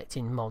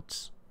selecting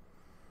mods.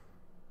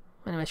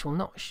 Animation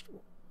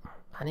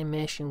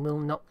will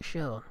not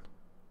show.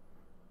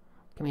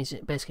 It means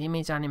basically it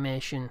means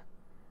animation.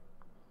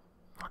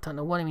 I don't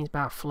know what it means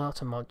by a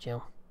floater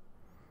module.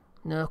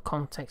 No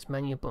context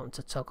menu button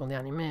to toggle the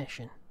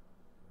animation.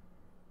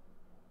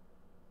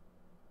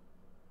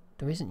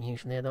 There isn't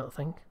usually, I don't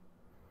think.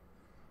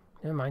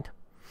 Never mind.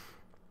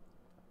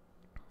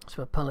 So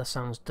propeller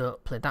sounds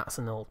don't play. That's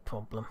an old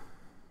problem.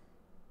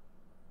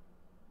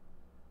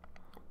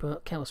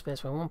 But Kerbal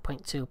Space Program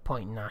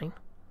 1.2.9.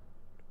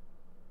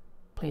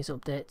 Please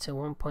update to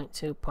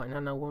 1.2.9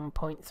 or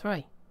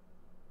 1.3.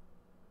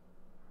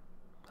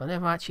 I've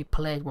never actually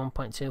played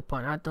 1.2.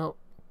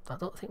 I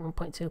don't think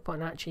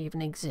 1.2.9 actually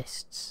even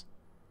exists.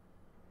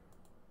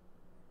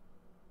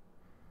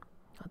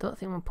 I don't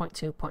think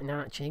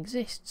 1.2.9 actually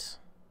exists.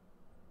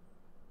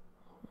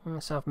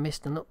 Unless I've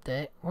missed an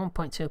update.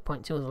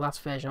 1.2.2 was the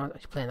last version I was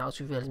actually playing. That was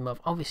with Realism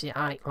Overhaul. Obviously,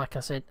 like I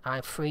said,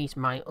 I freeze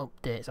my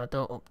updates. I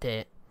don't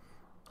update.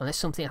 Unless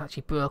something is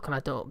actually broken, I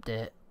don't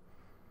update.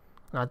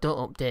 And I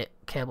don't update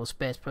Kerbal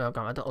Space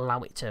Program. I don't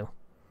allow it to.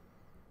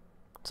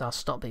 So I'll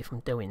stop it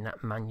from doing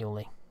that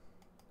manually.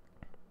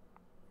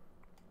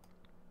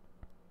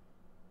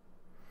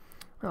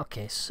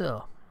 Okay,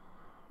 so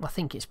I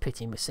think it's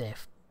pretty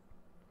safe.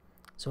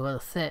 So we've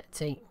got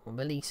 30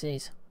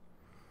 releases.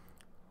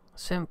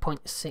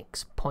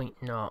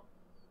 7.6.0.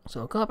 So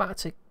we'll go back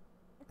to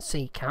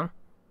CKAN.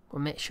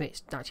 We'll make sure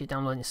it's actually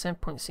downloading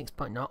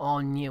 7.6.0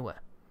 or newer.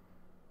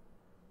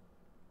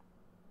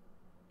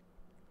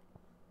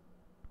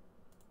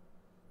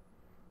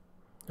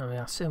 And we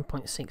are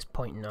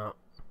 7.6.0.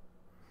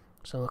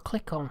 So we'll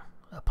click on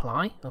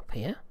apply up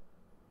here.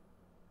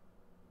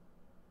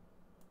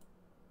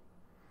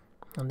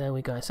 And there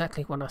we go,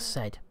 exactly what I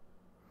said.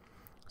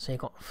 So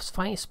you've got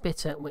Fire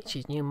Spitter, which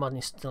is new mod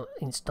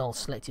installed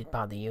selected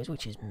by the user,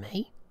 which is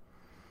me.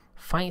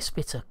 Fire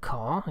Spitter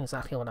core,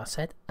 exactly what I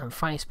said. And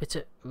Fire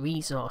Spitter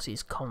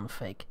resources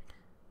config.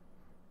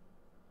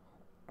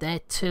 They're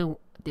two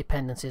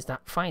dependencies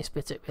that Fire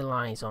Spitter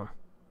relies on.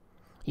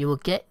 You will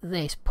get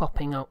this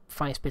popping up,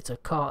 Fire Spitter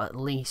core, at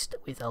least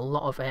with a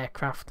lot of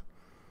aircraft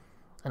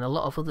and a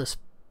lot of other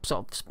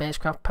sort of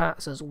spacecraft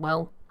parts as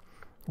well,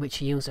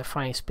 which use a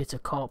Fire Spitter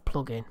core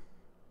plugin.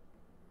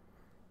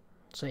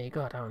 So you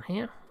go down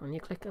here and you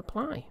click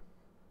apply.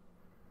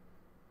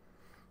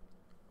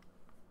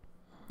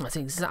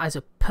 That is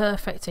a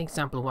perfect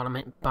example of what I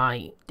meant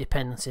by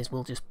dependencies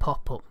will just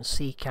pop up and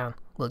CKAN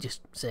will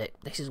just say,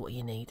 this is what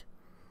you need.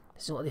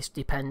 This is what this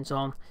depends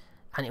on.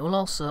 And it will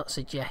also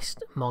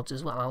suggest mods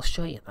as well. I'll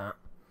show you that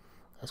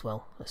as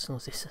well as soon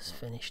as this has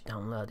finished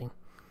downloading.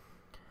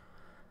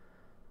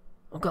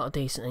 I've got a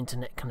decent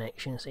internet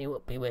connection, so you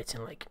won't be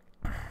waiting like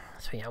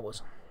 3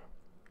 hours.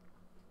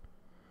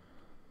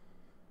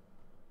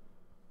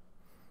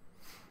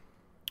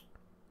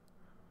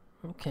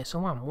 Okay, so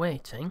while I'm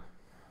waiting,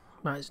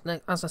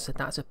 as I said,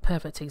 that's a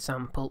perfect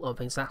example of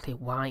exactly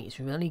why it's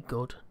really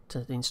good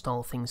to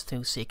install things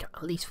through CKAN,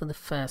 at least for the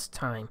first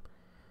time.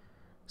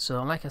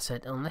 So like I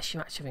said, unless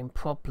you're actually having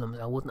problems,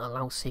 I wouldn't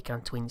allow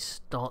CKAN to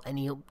install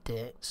any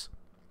updates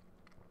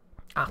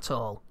at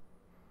all.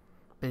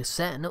 Because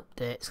certain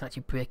updates can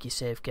actually break your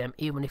save game,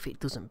 even if it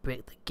doesn't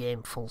break the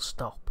game full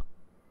stop.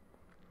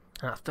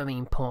 And that's very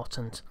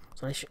important.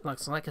 So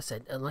like I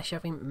said, unless you're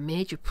having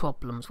major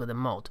problems with a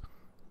mod,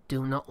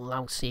 do not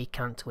allow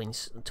CKAN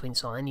to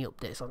install any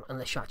updates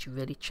unless you actually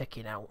really check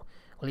it out.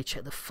 Really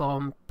check the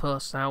forum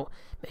posts out,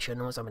 make sure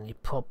no one's having any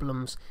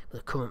problems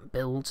with the current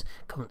builds,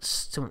 current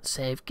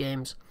save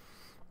games,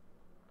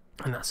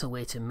 and that's a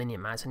way to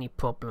minimise any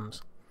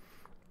problems.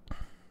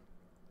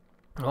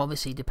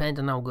 Obviously,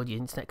 depending on how good your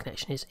internet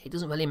connection is, it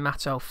doesn't really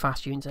matter how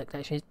fast your internet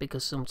connection is,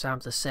 because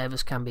sometimes the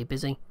servers can be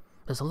busy.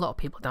 There's a lot of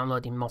people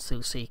downloading mods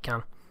through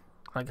CKAN.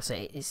 Like I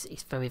say,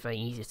 it's very, very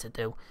easy to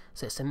do.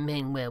 So it's the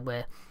main way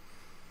where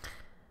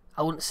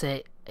I wouldn't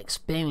say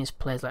experienced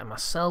players like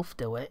myself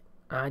do it.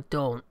 I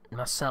don't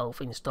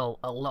myself install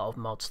a lot of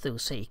mods through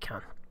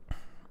CKAN.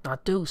 I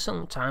do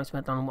sometimes,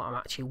 depending on what I'm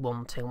actually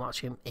wanting, what I'm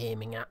actually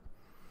aiming at.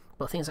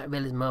 But things like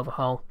Realism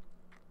Overhaul,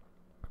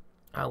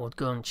 I would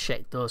go and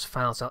check those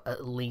files out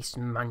at least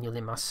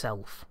manually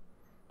myself.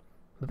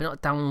 Maybe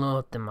not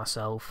download them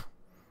myself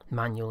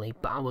manually,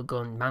 but I would go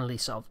and manually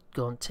sort of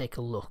go and take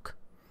a look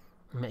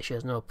and make sure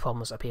there's no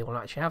problems that people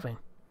are actually having.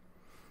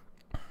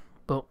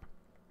 But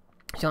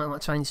if you only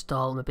want to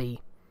install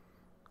maybe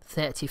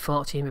 30,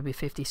 40, maybe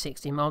 50,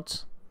 60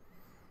 mods,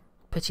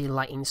 pretty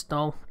light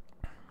install.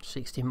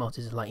 60 mods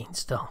is a light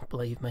install,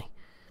 believe me.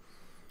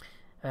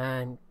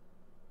 And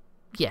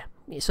yeah,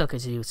 it's okay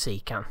to do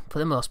CKAN. For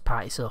the most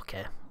part, it's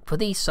okay. For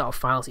these sort of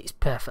files, it's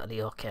perfectly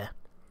okay.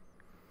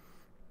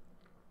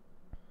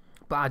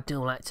 But I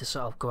do like to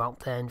sort of go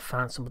out there and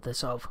find some of the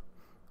sort of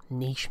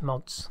niche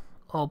mods.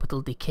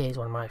 Orbital Decay is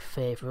one of my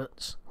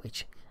favourites,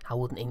 which I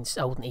wouldn't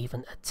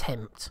even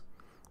attempt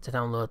to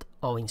download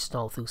or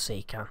install through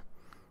CKAN.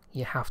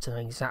 You have to know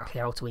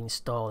exactly how to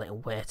install it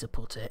and where to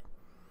put it.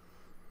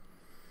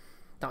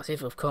 That's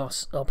if, of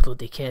course, Orbital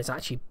Decay has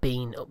actually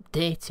been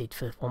updated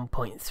for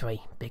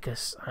 1.3,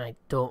 because I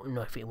don't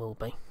know if it will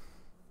be.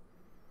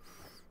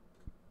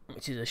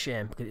 Which is a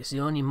shame, because it's the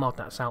only mod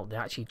that's out there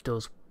that actually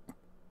does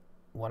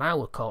what I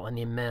would call an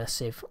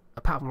immersive,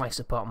 apart from life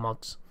support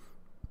mods,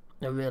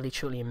 a really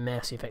truly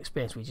immersive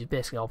experience, which is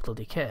basically Orbital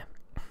Decay.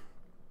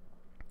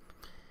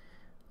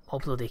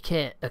 Orbital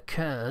Decay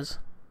occurs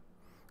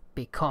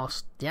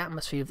because the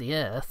atmosphere of the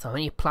Earth or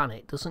any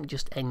planet doesn't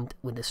just end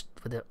with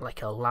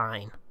like a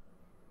line.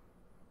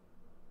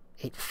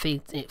 It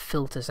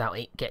filters out.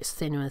 It gets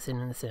thinner and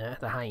thinner and thinner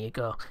the higher you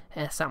go.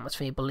 Earth's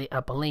atmosphere, I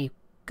believe,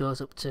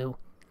 goes up to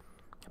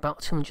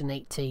about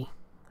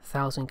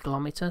 280,000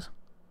 kilometers,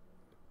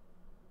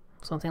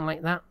 something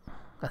like that.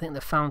 I think they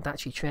found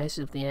actually traces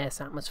of the Earth's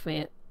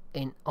atmosphere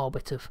in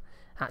orbit of,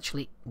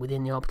 actually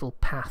within the orbital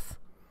path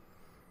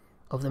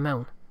of the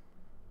Moon.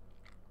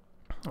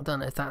 I don't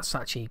know if that's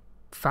actually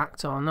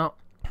fact or not,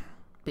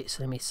 bits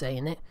of me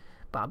saying it,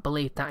 but I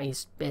believe that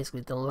is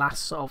basically the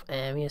last sort of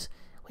areas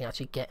we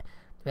actually get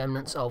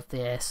remnants of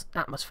the Earth's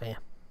atmosphere.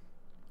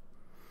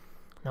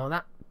 Now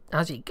that,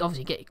 as you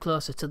obviously get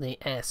closer to the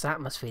Earth's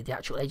atmosphere, the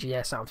actual edge of the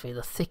Earth's atmosphere,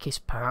 the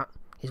thickest part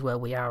is where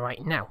we are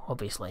right now,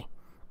 obviously,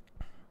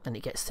 and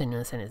it gets thinner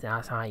and thinner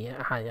as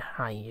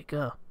higher you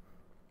go.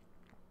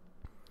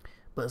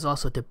 But there's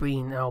also debris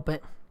in the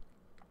orbit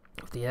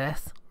of the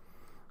Earth,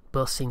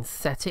 both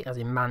synthetic, as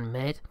in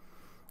man-made,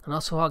 and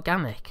also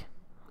organic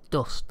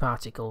dust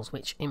particles,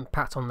 which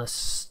impact on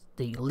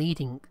the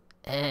leading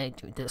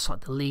edge, the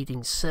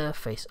leading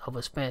surface of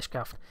a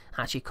spacecraft,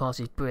 actually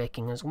causes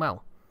braking as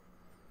well.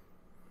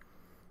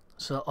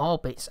 So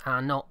orbits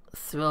are not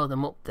throw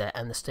them up there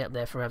and they stay up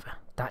there forever.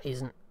 That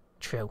isn't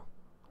true.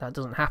 That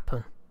doesn't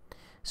happen.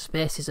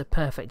 Space is a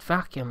perfect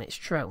vacuum, it's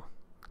true.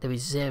 There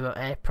is zero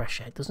air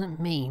pressure. It doesn't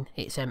mean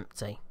it's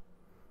empty.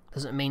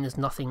 Doesn't mean there's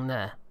nothing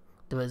there.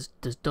 There's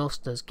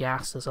dust, there's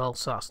gas, there's all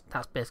sorts.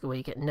 That's basically where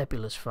you get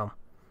nebulas from.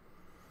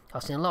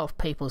 I've seen a lot of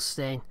people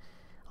saying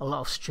a lot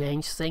of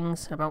strange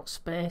things about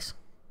space,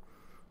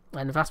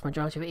 and the vast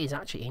majority of it is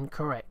actually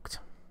incorrect.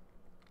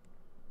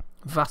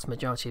 The vast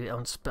majority of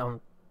it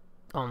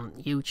on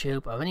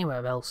YouTube or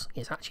anywhere else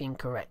is actually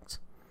incorrect.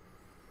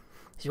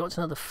 If you want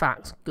to know the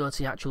facts, go to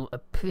the actual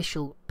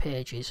official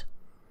pages,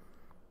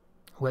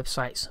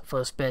 websites for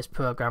the space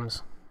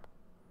programs.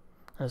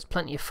 There's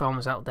plenty of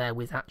forums out there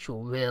with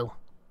actual real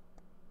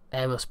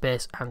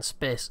aerospace and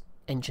space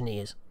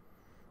engineers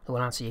who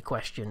will answer your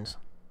questions.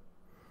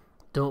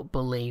 don't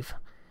believe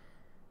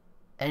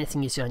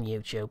anything you see on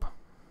YouTube,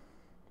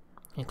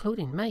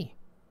 including me.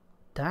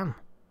 Damn.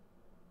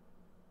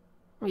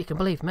 Well, you can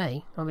believe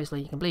me,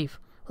 obviously you can believe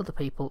other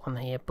people on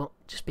here, but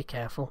just be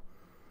careful.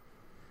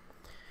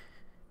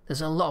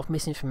 There's a lot of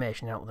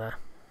misinformation out there.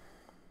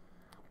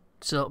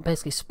 So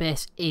basically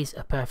space is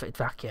a perfect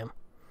vacuum,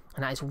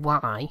 and that is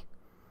why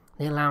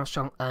Neil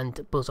Armstrong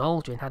and Buzz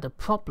Aldrin had a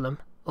problem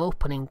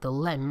opening the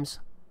LEM's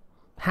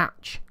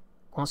hatch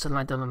once they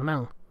landed on the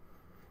moon.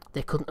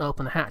 They couldn't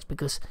open the hatch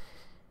because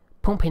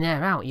pumping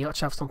air out, you got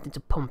to have something to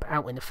pump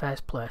out in the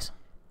first place.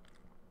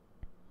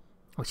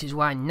 Which is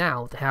why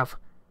now they have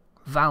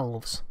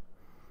valves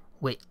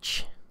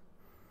which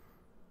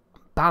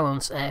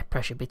balance air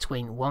pressure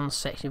between one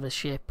section of a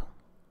ship,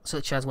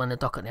 such as when they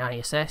dock at the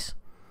ISS.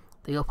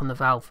 They open the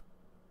valve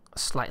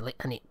slightly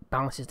and it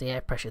balances the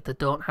air pressure. They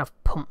don't have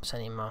pumps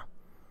anymore.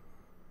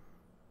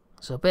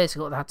 So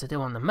basically what they had to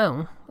do on the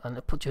moon, and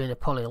they put during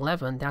Apollo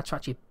 11, they had to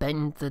actually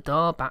bend the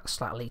door back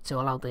slightly to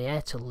allow the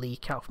air to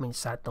leak out from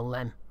inside the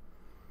LEM.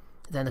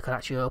 Then they could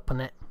actually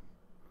open it.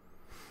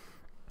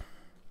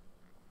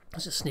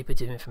 That's a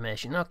snippet of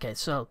information. Okay,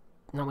 so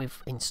now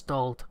we've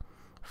installed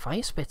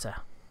Fire Spitter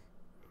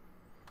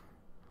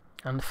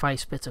and the Fire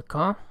Spitter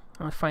core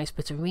and the Fire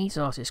Spitter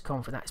resources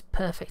core. For that is a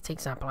perfect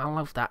example. I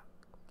love that.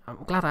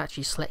 I'm glad I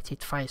actually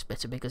selected Fire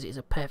Spitter because it's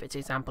a perfect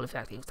example of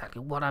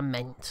exactly what I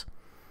meant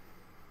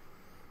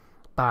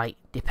by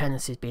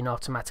dependencies being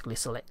automatically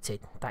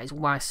selected. That is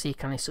why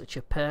CKAN is such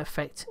a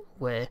perfect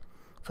way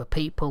for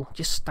people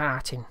just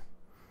starting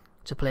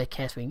to play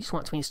KSP. You just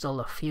want to install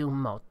a few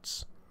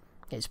mods.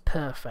 It's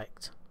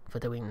perfect for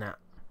doing that.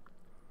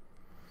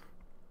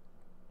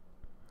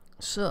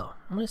 So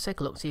I'm going to take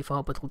a look to see if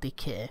Orbital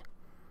Decay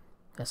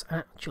has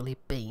actually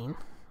been,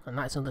 and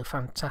that's another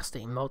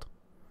fantastic mod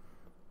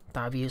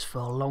that I've used for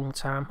a long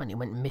time, and it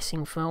went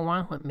missing for a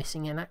while, went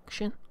missing in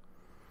action,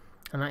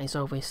 and that is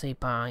obviously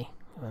by,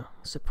 well,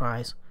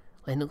 surprise,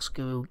 Linux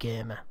Guru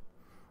Gamer,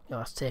 who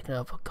has taken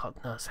over God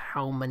knows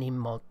how many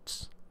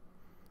mods.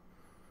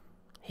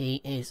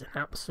 He is an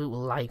absolute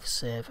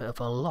lifesaver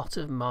of a lot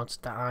of mods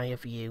that I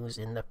have used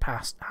in the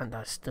past and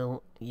I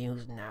still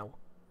use now.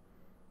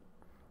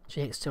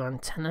 GX2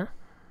 antenna.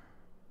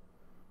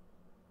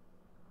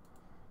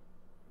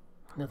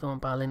 Another one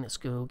by Linux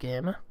Guru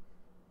Gamer.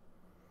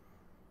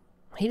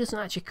 He doesn't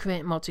actually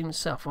create mods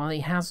himself, well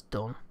he has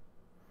done,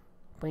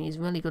 but he's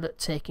really good at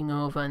taking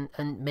over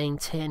and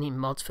maintaining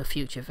mods for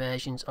future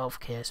versions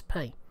of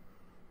KSP.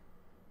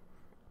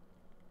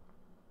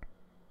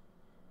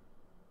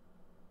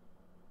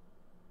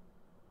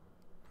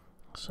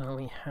 So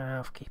we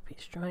have Keep It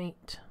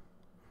Straight,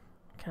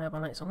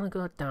 Kerbal. So I'm going to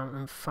go down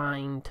and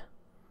find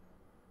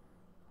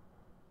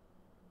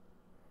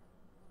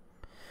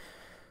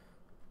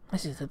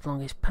this is the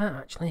longest part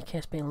actually,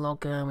 KSP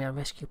logger. We have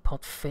Rescue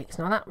Pod Fix.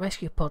 Now that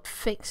Rescue Pod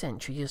Fix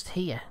entry just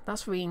here,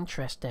 that's really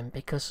interesting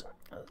because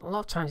a lot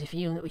of times if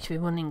you're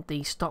running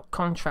the stock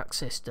contract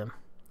system,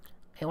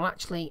 it will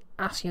actually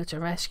ask you to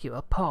rescue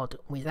a pod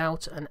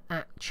without an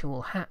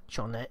actual hatch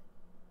on it,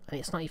 and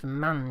it's not even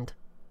manned.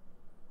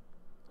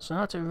 So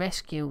in order to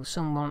rescue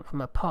someone from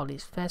a pod,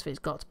 first of all it's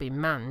got to be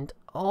manned,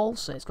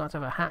 also it's got to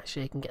have a hatch so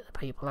you can get the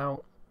people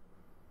out.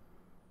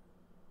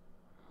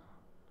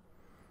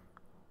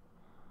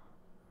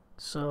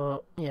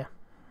 So yeah,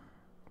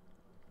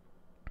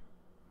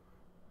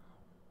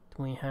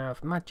 we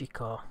have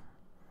Magicore.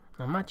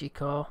 Now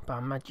Magicore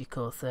by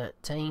Magicore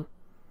 13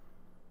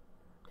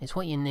 is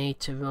what you need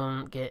to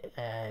run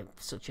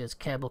such as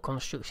cable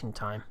construction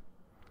time,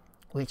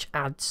 which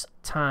adds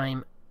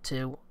time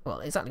to,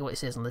 well, exactly what it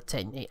says on the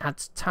tin. It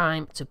adds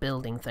time to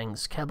building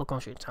things. Cable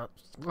construction time.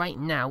 Right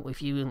now,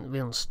 if you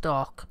run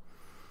stock,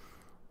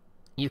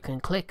 you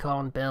can click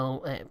on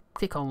build,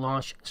 click on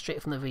launch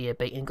straight from the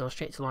VAB and go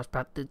straight to launch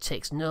pad. It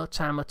takes no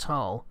time at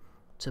all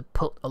to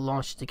put a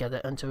launch together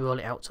and to roll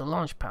it out to the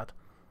launch pad.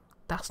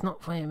 That's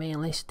not very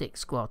realistic,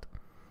 squad.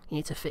 You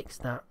need to fix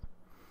that.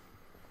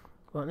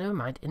 Well, never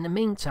mind. In the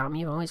meantime,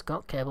 you've always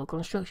got cable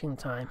construction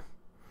time,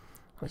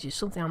 which is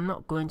something I'm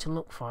not going to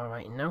look for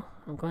right now.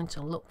 I'm going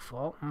to look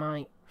for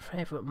my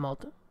favourite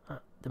mod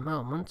at the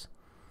moment,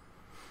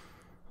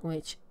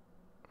 which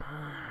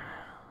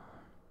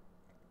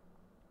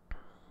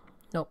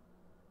nope,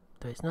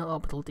 there is no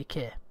Orbital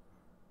Decay,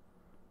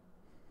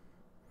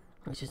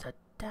 which is a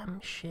damn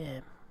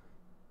shame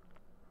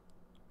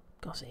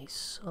because it is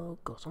so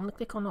good. So I'm going to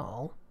click on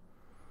all.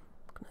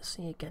 I'm going to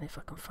see again if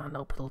I can find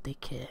Orbital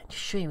Decay to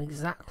show you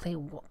exactly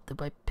what the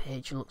web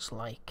page looks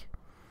like.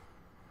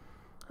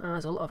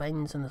 There's a lot of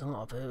N's and there's a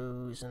lot of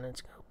O's, and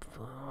let's go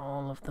for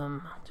all of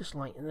them just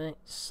like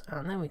this,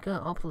 and there we go.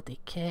 Orbital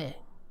Decay.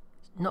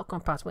 It's not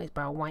compatible, it's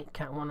by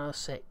Whitecat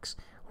 106.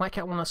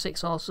 Whitecat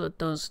 106 also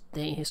does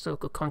the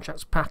historical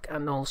contracts pack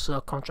and also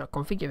contract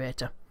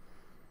configurator.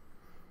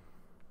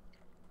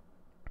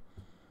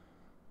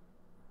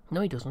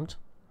 No he doesn't.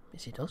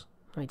 Yes he does.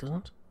 No he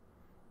doesn't.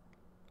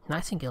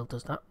 Nightingale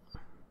does that.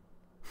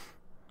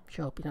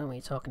 Sure hope you know what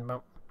you're talking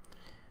about.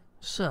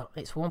 So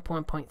it's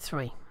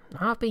 1.3.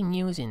 I've been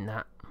using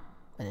that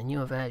in a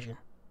newer version,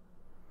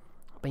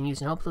 been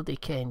using Orbital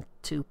Decay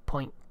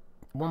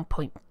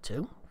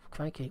 2.1.2,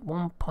 crikey,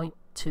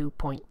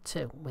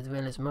 1.2.2 with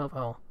Realism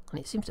Overhaul, and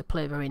it seems to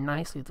play very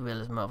nicely with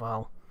Realism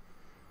Overhaul.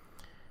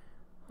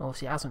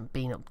 Obviously it hasn't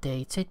been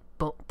updated,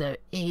 but there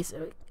is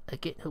a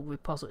GitHub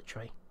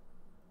repository.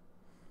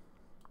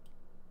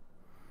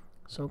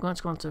 So we're going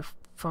to go on to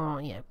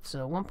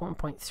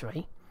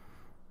 1.1.3,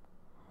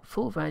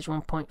 full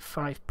version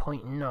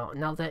 1.5.0.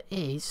 Now there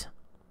is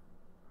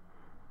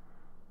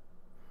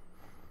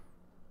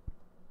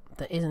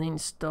an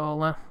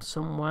installer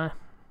somewhere.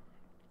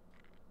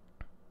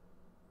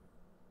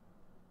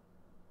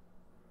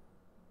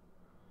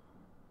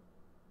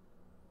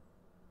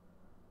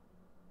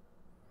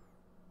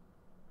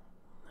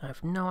 I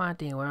have no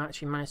idea where I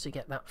actually managed to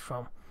get that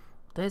from.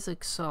 There's a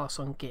source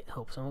on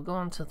GitHub, so we'll go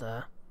on to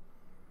there.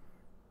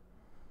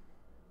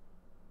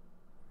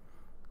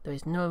 There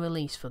is no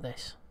release for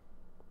this.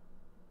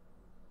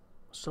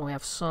 So we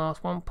have source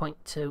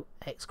 1.2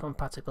 X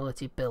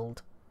compatibility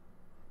build.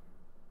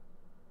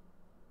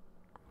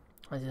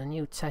 There's a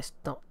new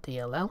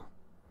test.dll.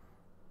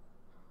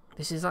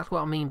 This is exactly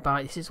what I mean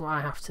by, this is what I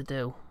have to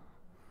do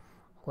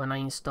when I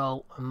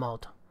install a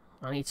mod.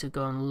 I need to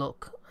go and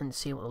look and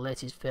see what the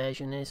latest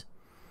version is.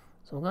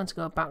 So we're going to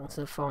go back into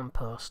the forum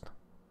post.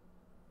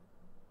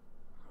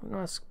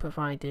 That's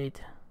provided.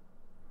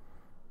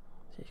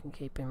 So you can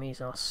keep in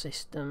resource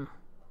system.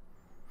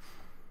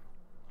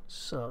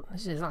 So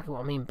this is exactly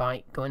what I mean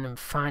by going and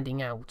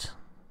finding out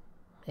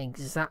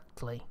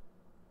exactly.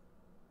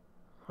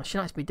 I should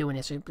actually be doing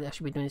this. I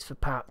should be doing this for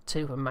part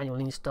 2 for manual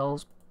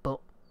installs, but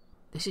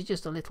this is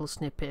just a little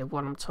snippet of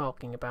what I'm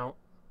talking about.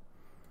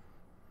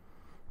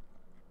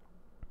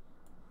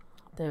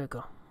 There we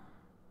go.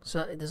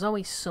 So there's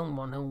always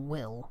someone who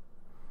will.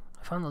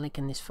 I found the link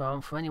in this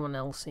forum. For anyone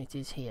else, it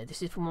is here.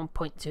 This is from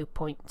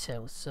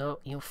 1.2.2. So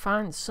you'll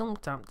find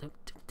sometimes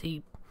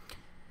the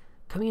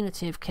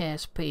community of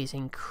KSP is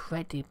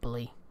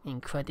incredibly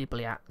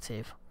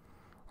active.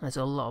 There's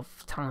a lot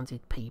of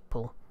talented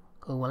people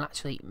who will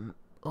actually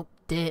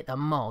update a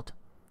mod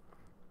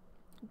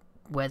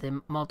where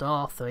the mod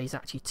author is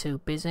actually too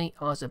busy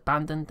or has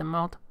abandoned the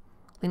mod.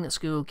 Linux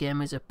Guru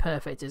Gamer is a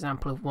perfect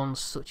example of one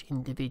such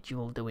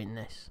individual doing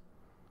this.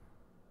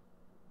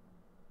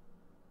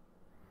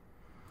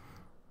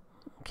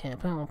 Okay, I'm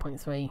playing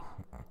 1.3.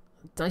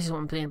 This is what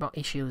I'm doing about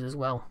issues as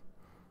well.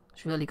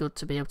 It's really good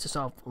to be able to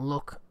sort of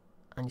look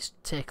and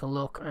just take a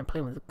look. I'm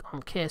playing with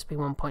on KSP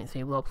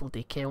 1.3, Orbital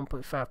Decay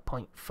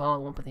 1.5.4,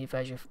 1.3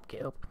 version from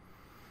GitHub.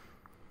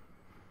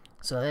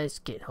 So there's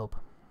GitHub.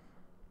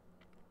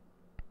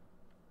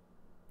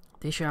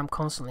 The issue I'm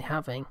constantly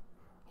having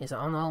is that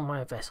on all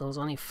my vessels,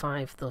 only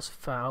 5 thus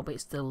far, but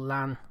it's the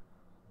LAN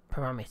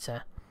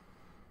parameter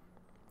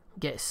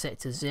gets set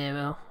to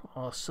 0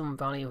 or some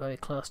value very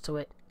close to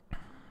it.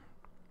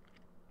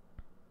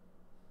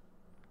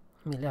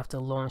 Immediately after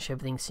launch,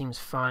 everything seems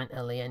fine.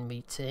 LAN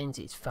retains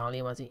its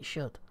value as it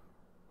should.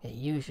 It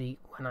usually,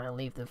 when I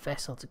leave the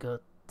vessel to go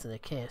to the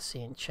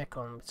KSC and check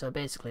on, so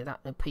basically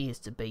that appears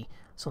to be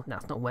something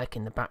that's not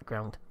working in the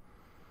background.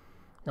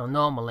 Now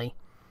normally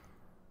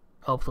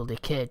Orbital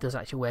Decay does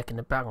actually work in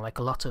the background, like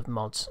a lot of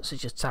mods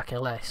such as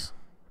TAC-LS,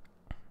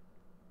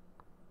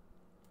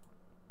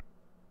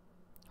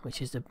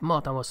 which is the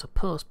mod I was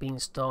supposed to be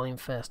installing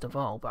first of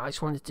all, but I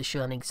just wanted to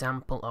show an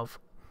example of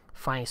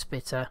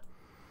Firespitter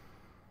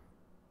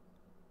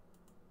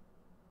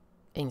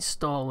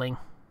installing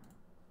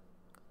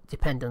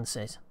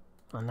dependencies,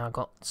 and I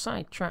got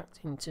sidetracked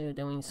into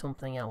doing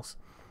something else.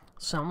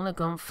 So I'm going to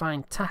go and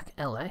find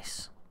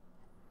TAC-LS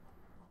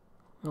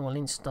and we'll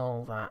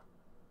install that.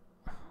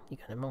 You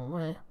get them all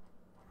there.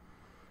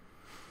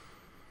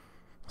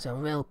 So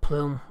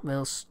Railplume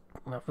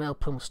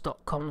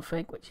stock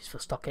config, which is for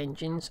stock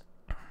engines.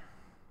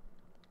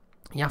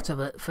 You have to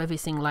have for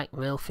everything like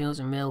Railfuels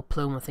and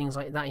Railplume and things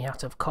like that, you have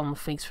to have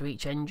configs for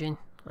each engine,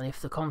 and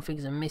if the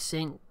configs are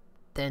missing,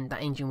 then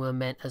that engine were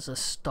meant as a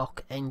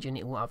stock engine,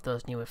 it won't have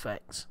those new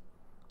effects.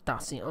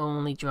 That's the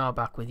only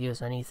drawback with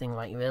using anything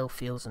like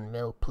Railfuels and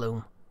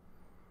Railplume.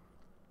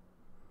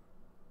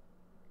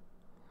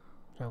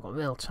 So I've got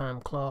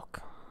real-time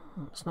clock.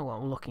 That's not what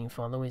I'm looking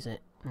for though, is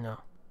it? No.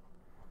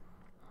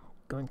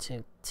 Going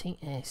to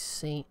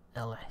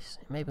TAC-LS.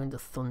 It may be under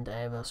Thunder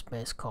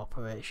Aerospace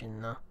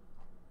Corporation now.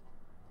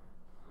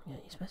 Yeah,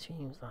 you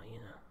especially use that, you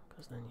know,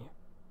 because then you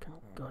can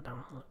go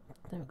down.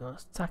 There we go,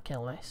 that's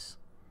TAC-LS.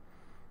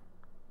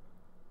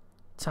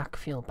 TAC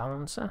Fuel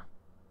Balancer.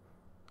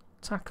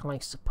 TAC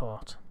Life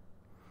Support.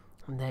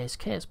 And there's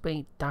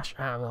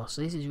KSB-RO.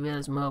 So this is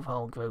Realism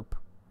Overhaul Group,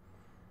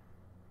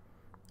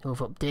 who have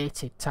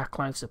updated TAC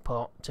Life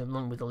Support to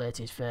run with the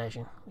latest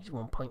version, which is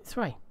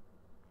 1.3.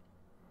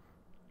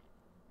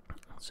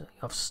 So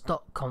you have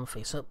stock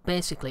config. So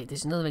basically, this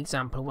is another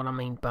example of what I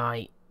mean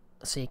by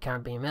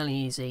CKAN being really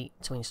easy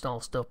to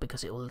install stuff,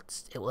 because it will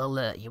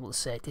alert you. It will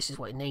say this is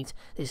what it needs.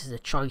 This is a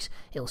choice.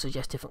 It will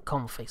suggest different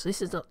configs. So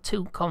this has got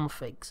 2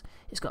 configs.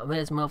 It's got a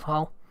Realism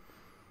Overhaul,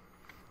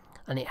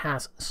 and it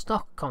has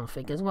stock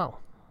config as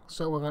well.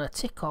 So we're going to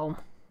tick on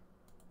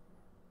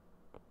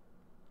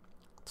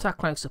Attack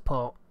cloud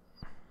support.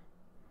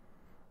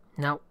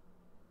 Now,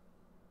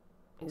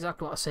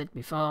 exactly what I said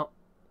before,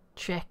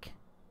 check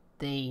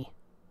the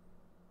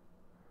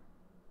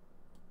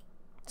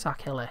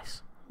attack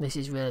LS. This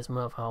is Rails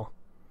overhaul.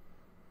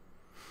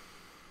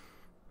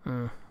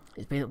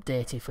 It's been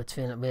updated for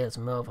 300 Rails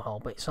overhaul,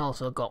 but it's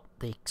also got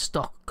the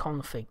stock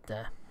config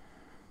there.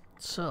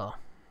 So,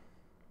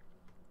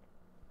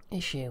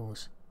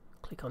 issues.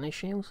 Click on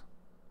issues.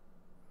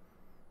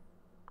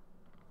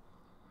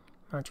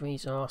 Add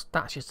resource.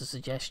 That's just a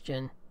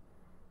suggestion.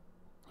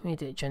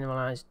 Immediate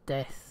generalized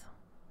death.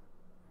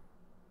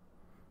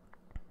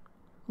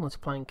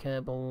 Multiplying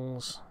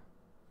Kerbals.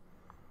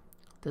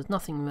 There's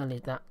nothing really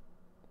that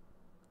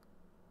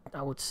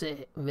I would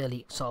say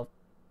really sort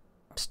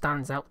of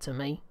stands out to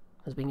me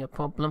as being a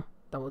problem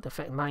that would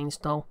affect my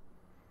install.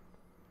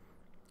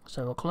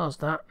 So we'll close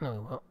that. No, we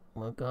won't.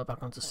 We'll go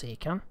back onto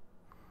CKAN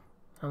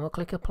and we'll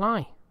click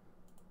apply.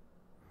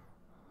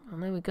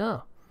 And there we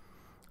go.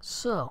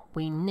 So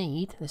we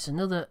need, there's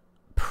another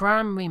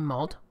primary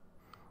mod,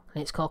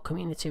 and it's called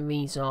Community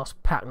Resource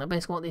Pack. Now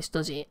basically what this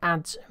does, it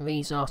adds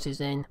resources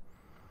in,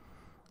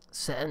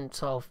 certain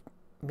sort of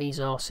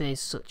resources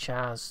such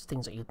as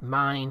things that you'd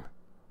mine,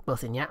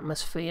 both in the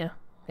atmosphere,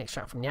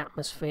 extract from the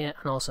atmosphere,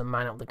 and also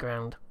mine out the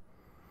ground.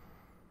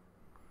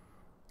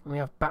 We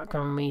have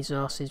background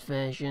resources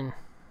version,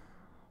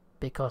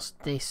 because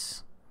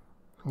this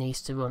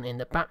needs to run in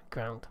the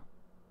background.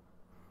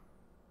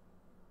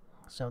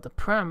 So the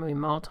primary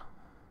mod,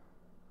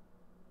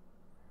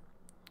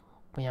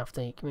 we have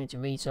the Community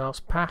Resource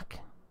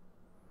Pack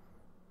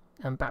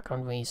and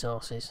background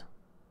resources.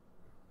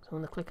 So I'm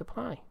going to click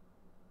apply.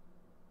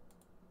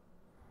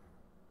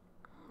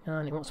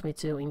 And it wants me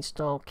to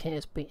install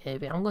KSP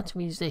AV. I'm going to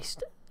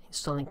resist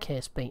installing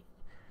KSP.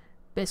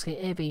 Basically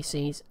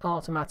AVC's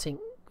automatic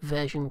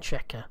version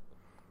checker.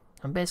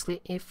 And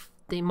basically if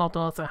the mod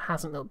author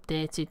hasn't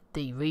updated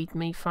the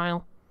readme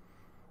file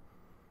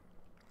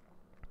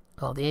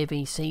or the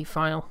AVC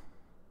file,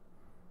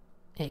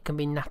 it can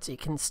be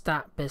it can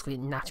start basically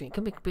nattering. It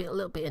can be a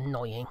little bit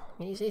annoying.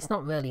 It's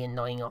not really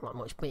annoying all that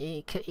much, but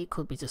it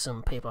could be to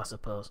some people, I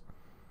suppose.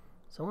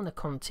 So I want to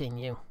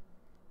continue.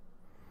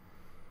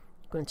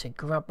 I'm going to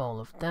grab all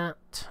of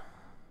that.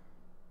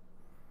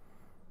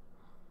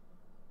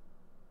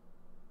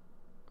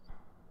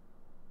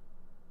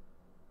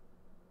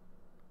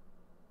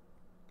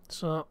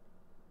 So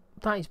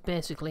that is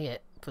basically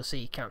it for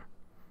CKAN.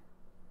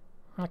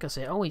 Like I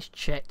say, always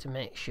check to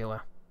make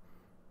sure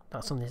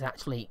that something's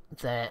actually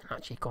there and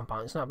actually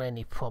compiled. It's not been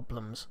any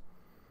problems.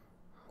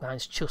 That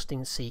is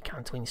trusting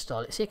CKAN to install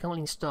it. CKAN will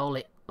install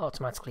it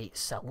automatically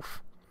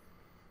itself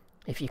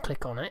if you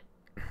click on it,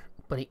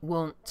 but it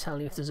won't tell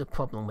you if there's a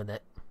problem with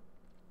it.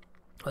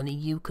 Only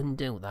you can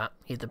do that,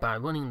 either by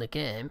running the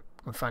game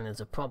and finding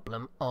there's a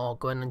problem, or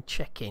going and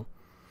checking.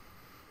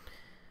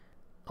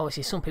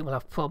 Obviously some people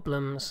have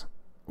problems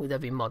with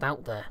every mod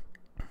out there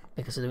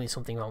because they're doing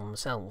something wrong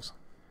themselves.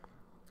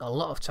 A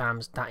lot of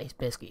times that is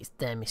basically it's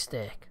their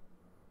mistake.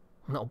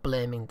 I'm not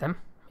blaming them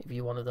if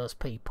you're one of those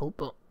people,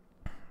 but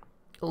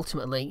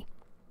ultimately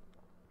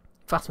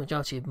vast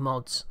majority of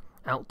mods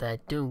out there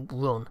do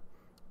run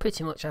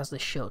pretty much as they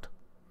should.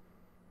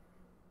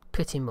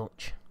 Pretty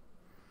much.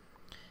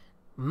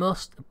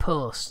 Most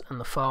posts and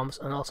the forums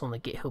and also on the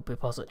GitHub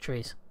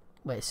repositories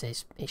where it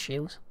says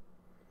issues.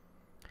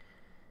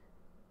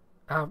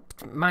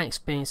 My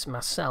experience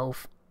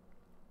myself,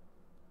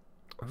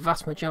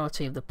 vast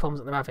majority of the problems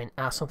that they're having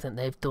are something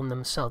they've done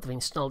themselves. They've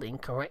installed it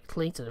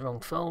incorrectly to the wrong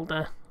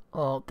folder,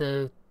 or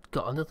they've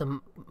got another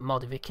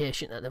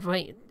modification. At the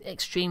very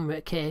extreme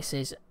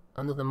cases,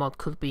 another mod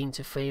could be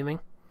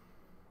interfering,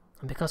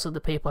 and because other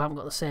people haven't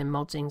got the same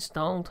mods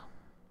installed,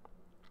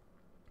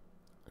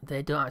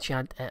 they don't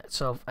actually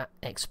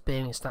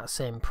experience that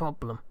same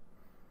problem.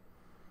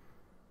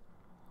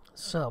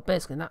 So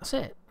basically that's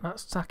it.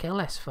 That's TAC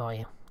LS for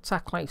you.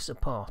 TAC Life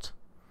Support.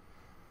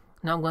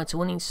 Now I'm going to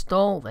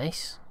uninstall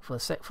this for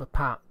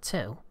part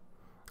 2.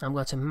 I'm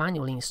going to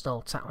manually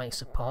install TAC Life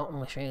Support and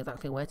we'll show you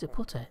exactly where to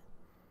put it.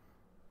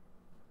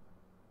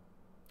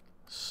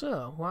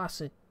 So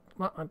what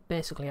I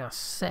basically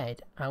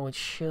said, I would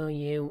show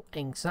you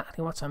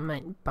exactly what I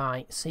meant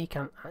by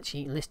CKAN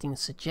actually listing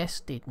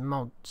suggested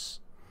mods.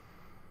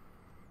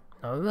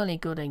 Now a really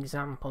good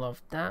example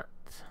of that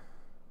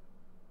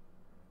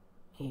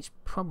is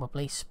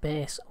probably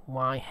Space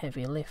Y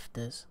Heavy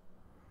Lifters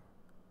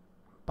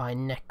by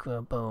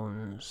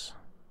Necrobones,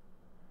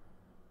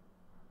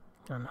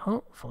 and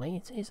hopefully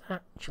it is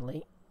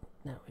actually,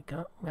 there we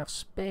go, we have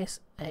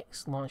Space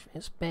X launch,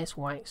 Space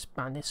Y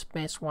expanded,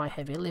 Space Y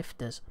Heavy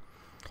Lifters.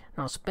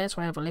 Now Space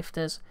Y Heavy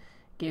Lifters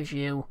gives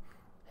you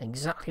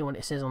exactly what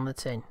it says on the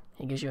tin.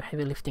 It gives you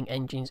heavy lifting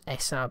engines,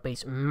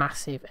 SRBs,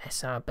 massive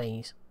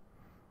SRBs.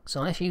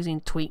 So unless you're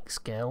using tweak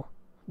scale,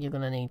 you're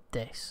going to need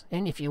this.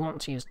 And if you want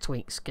to use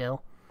tweak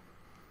scale,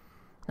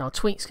 now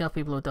tweak scale,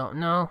 people who don't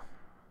know,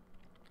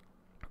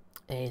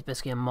 is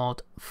basically a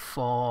mod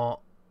for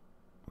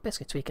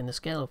basically tweaking the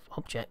scale of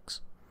objects.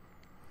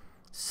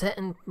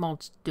 Certain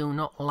mods do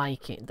not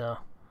like it though.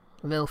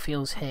 Real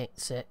Fuels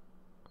hates it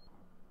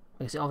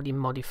because it already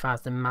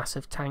modifies the mass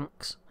of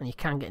tanks, and you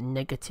can get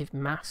negative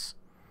mass,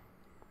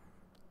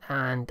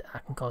 and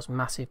that can cause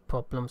massive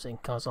problems. It can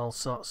cause all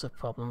sorts of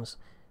problems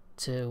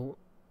to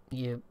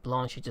your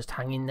launcher just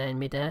hanging there in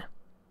midair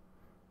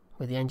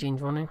with the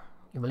engines running.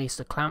 You release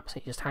the clamps,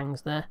 it just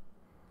hangs there,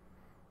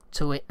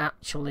 to it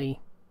actually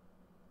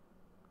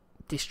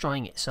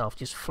destroying itself,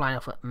 just flying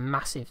off at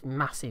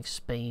massive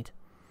speed,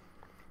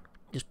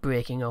 just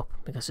breaking up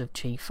because of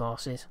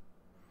G-forces.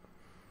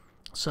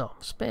 So,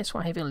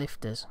 Spacewalk Heavy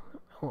Lifters,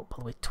 I won't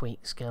bother with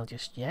Tweak Scale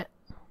just yet.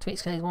 Tweak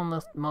Scale is one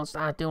of the mods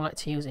that I do like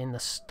to use in the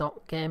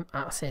stock game.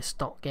 I say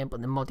stock game,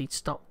 but the modded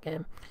stock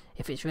game.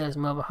 If it's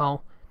Realism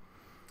Overhaul,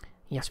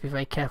 you have to be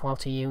very careful how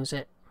to use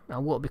it. I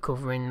won't be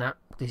covering that.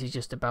 This is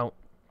just about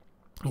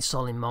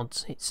installing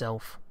mods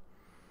itself.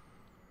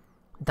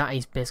 That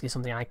is basically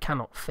something I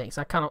cannot fix.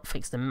 I cannot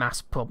fix the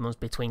mass problems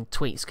between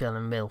Tweak Scale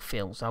and Real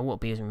Fuels. I won't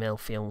be using Real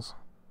Fuels,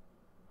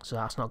 so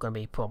that's not going to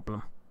be a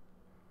problem.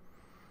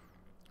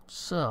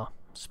 So,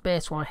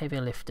 Spacewalk Heavy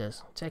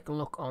Lifters. Take a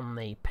look on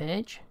the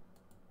page.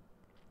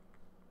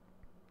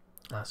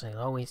 As I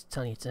always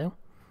tell you to.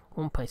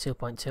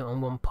 1.2.2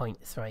 and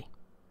 1.3.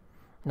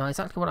 Now,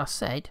 exactly what I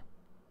said,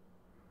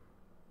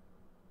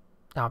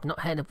 I've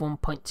not heard of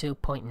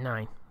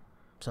 1.2.9.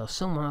 So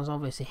someone has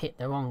obviously hit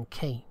the wrong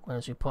key when I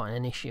was reporting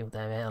an issue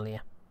there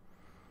earlier.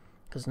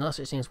 Because no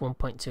such thing as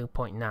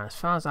 1.2.9. As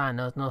far as I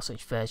know, there's no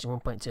such version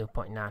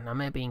 1.2.9. I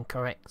may be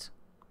incorrect.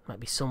 Might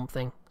be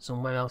something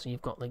somewhere else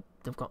they've got the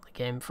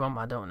game from.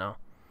 I don't know.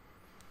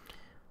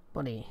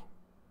 But he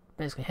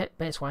basically hit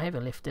Spacewalk Heavy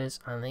Lifters,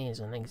 and here's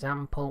an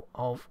example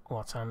of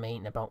what I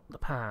mean about the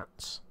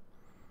parts.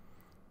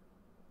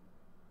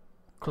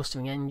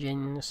 Clustering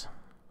engines,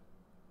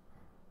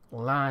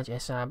 large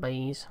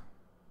SRBs,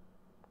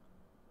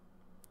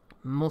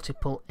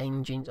 multiple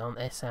engines on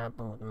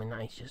SRB. I mean,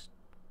 that is just,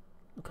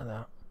 look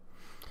at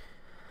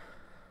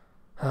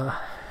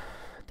that.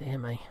 Dear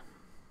me.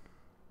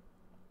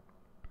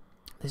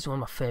 This is one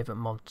of my favourite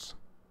mods.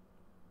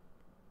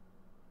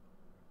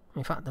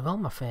 In fact, they're all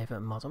my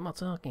favourite mods. What am I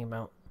talking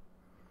about?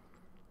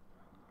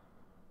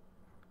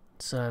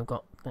 So I've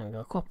got, there we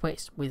go,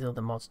 cooperates with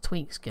other mods.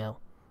 Tweak Scale,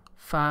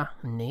 Far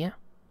and Near.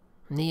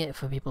 Near,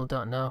 for people who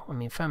don't know, I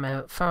mean,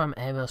 Ferrum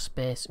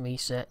Aerospace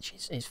Research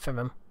is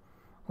Ferrum,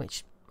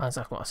 which, as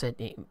that's what I said,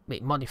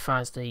 it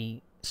modifies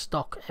the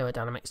stock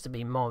aerodynamics to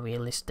be more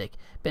realistic.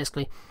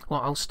 Basically,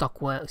 how stock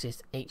works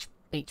is each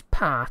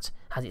part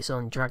has its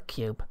own drag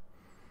cube,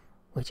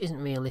 which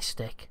isn't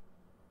realistic.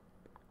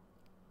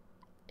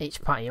 Each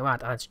part you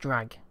add adds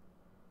drag,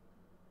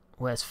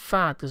 whereas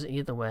FAR does it the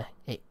other way.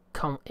 It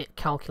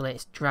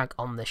calculates drag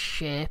on the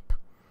shape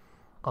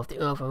of the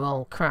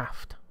overall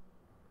craft,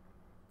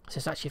 so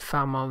it's actually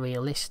far more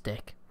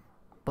realistic.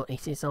 But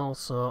it is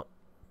also,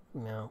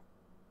 you know,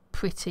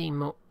 pretty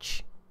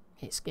much,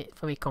 it's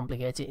very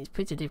complicated. It's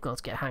pretty difficult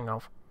to get a hang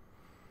of.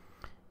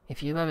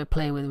 If you ever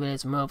play with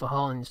Realism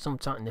Overhaul in some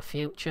point in the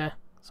future,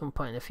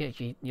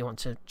 you want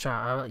to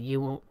try it out,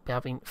 you will be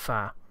having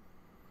FAR.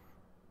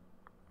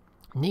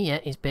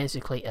 Near is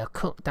basically a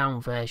cut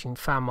down version,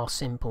 far more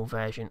simple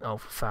version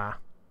of FAR.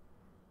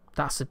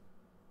 That's the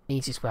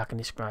easiest way I can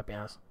describe it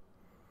as.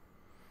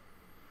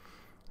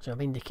 So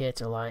I've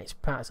indicator lights,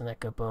 parts and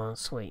echo bone,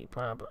 suite,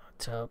 blah blah,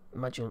 to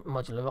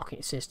modular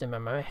rocket system,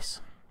 MRS.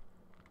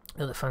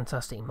 Another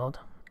fantastic mod.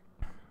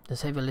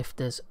 There's Heavy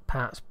Lifters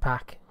parts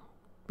pack,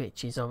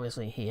 which is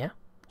obviously here.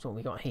 That's what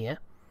we got here.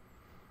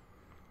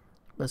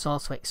 There's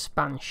also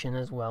expansion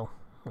as well,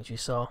 which you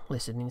saw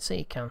listed in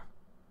CKAN.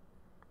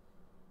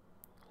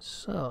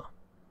 So,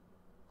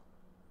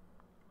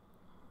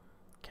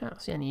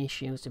 can't see any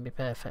issues, to be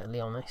perfectly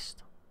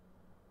honest.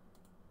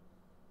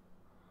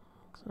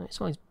 So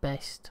it's always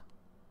best.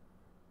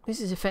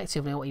 This is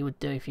effectively what you would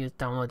do if you were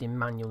downloading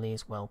manually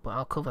as well, but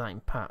I'll cover that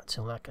in part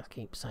 2, like I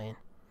keep saying.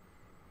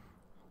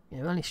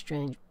 A really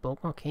strange bug.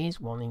 Okay,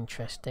 here's one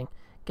interesting.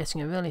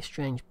 Getting a really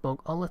strange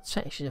bug. All the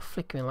textures are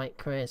flickering like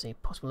crazy.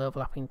 Possible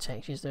overlapping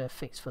textures that are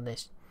fixed for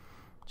this.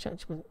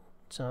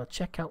 So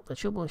check out the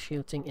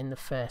troubleshooting in the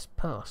first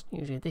post.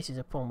 Usually this is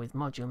a problem with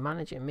Module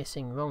Manager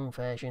missing wrong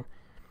version.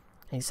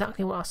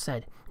 Exactly what I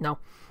said. Now,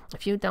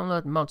 if you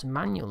download mods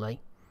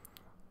manually,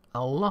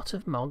 a lot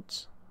of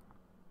mods,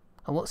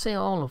 I won't say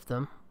all of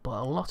them, but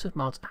a lot of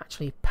mods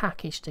actually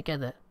package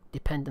together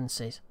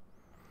dependencies.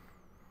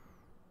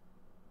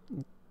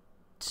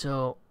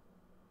 So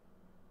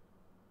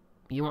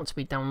you want to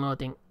be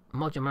downloading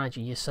Module Manager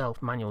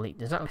yourself manually,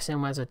 exactly the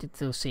same way as I did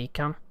through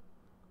CKAN.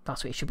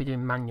 That's what you should be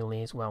doing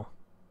manually as well.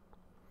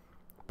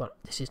 But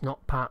this is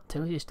not part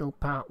 2, this is still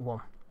part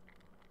 1.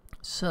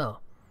 So,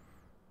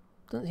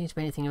 doesn't seem to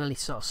be anything really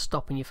sort of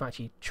stopping you from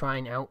actually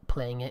trying out,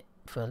 playing it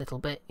for a little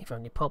bit. If you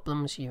have any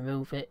problems, you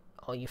remove it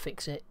or you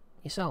fix it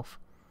yourself.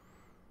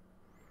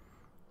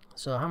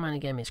 So, how many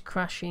game is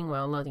crashing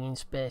while loading in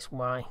space?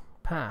 Why?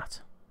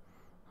 Part.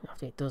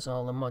 After it does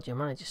all the Module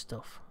Manager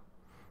stuff.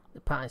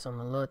 The part is on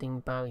the loading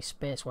bar is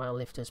space while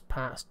lifters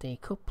parts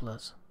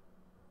decouplers.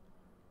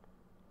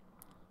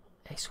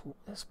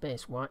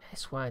 space Y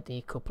SY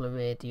decoupler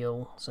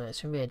radial, so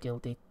it's a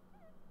radial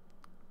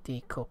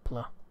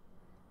decoupler.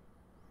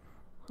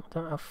 I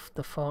don't have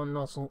the 4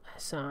 nozzle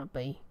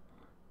SRB.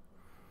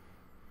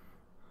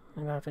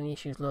 If I have any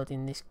issues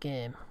loading this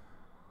game.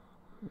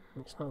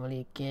 It's not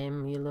really a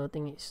game you're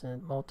loading, it's a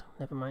mod,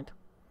 never mind.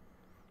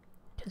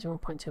 Because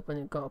 1.2, but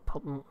it got a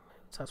problem,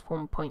 so that's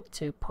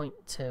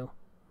 1.2.2.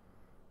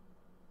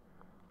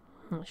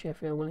 Not sure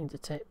if you're willing to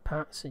take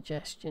part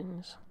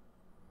suggestions.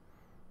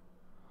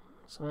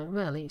 So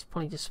really, it's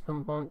probably just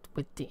someone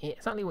with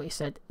exactly what he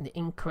said, the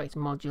incorrect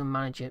module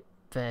manager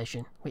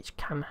version, which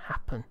can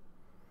happen.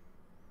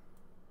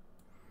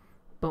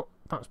 But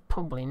that's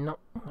probably not,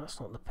 that's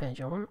not the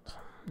page I want.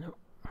 No.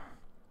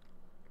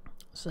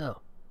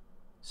 So,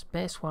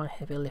 Space Y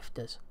heavy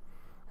lifters.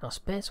 Now,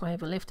 Space Y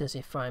heavy lifters,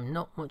 if I'm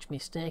not much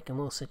mistaken,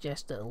 will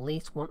suggest at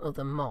least one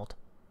other mod.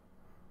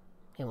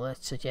 It will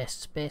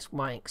suggest Space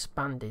Y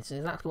expanded. So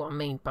exactly what I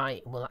mean by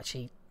it will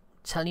actually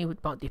tell you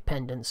about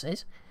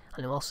dependencies,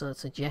 and it will also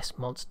suggest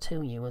mods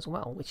to you as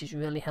well, which is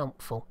really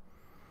helpful.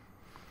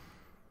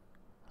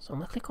 So I'm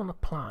going to click on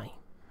apply.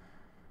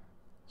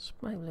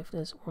 Space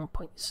lifters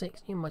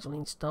 1.6 new module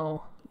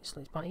install.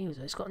 Select by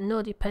user. It's got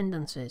no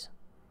dependencies,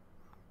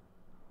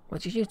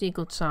 which is usually a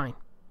good sign.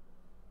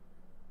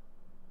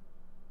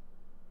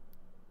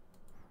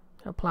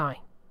 Apply.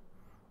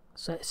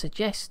 So it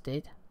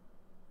suggested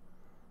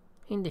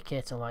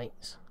indicator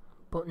lights,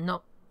 but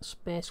not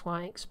Space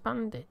Y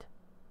expanded.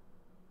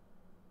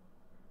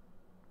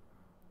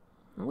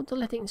 Would they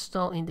let it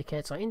install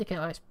indicator lights?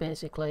 Indicator lights,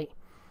 basically,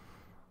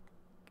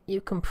 you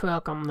can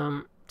program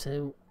them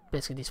to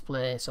basically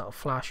display sort of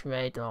flash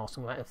red or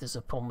something like that if there's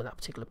a problem with that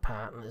particular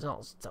part, and there's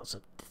all sorts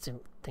of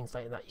things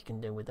like that you can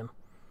do with them.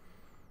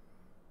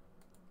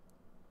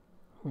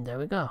 And there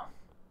we go.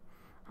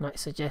 Now it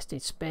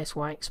suggested Space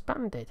Y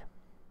expanded.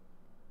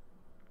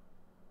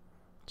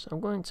 So I'm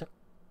going to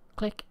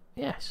click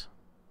yes.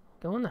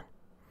 Go on then.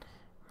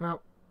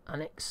 Now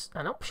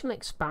an optional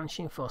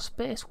expansion for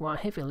Space Y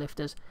heavy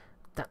lifters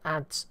that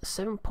adds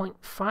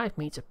 7.5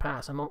 meter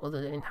parts among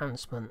other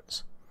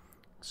enhancements.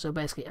 So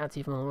basically adds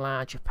even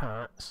larger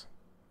parts.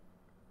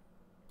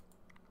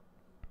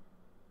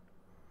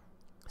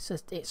 So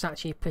it's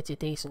actually a pretty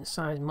decent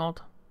sized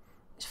mod.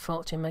 It's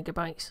 14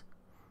 megabytes.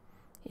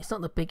 It's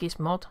not the biggest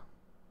mod,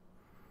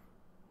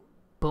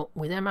 but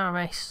with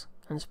MRS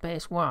and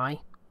Space Y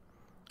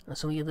and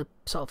some of the other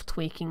sort of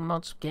tweaking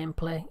mods,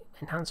 gameplay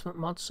enhancement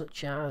mods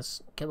such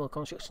as Kerbal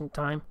construction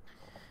time,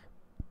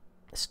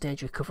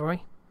 stage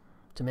recovery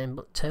to main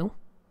but 2,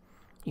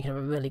 you can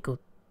have a really good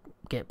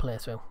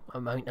playthrough.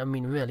 I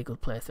mean really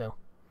good playthrough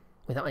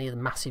without any of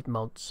the massive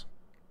mods.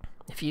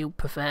 If you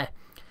prefer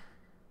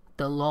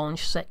the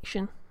launch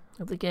section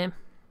of the game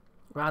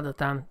rather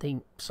than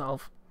the sort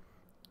of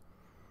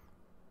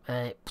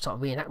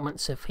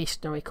reenactments of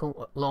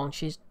historical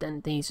launches,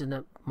 then these are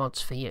the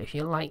mods for you. If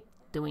you like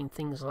doing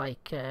things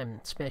like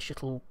space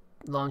shuttle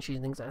launches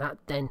and things like that,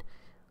 then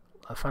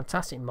a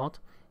fantastic mod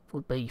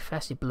would be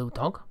firstly Blue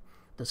Dog.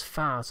 There's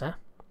Phaser,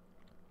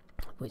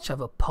 which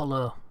have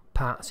Apollo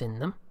parts in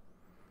them.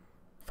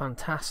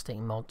 Fantastic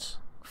mods.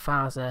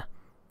 Phaser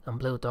and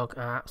Blue Dog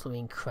are absolutely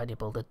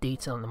incredible. The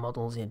detail on the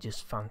models is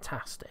just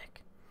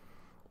fantastic.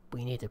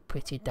 We need a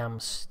pretty damn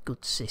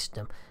good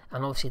system,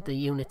 and obviously the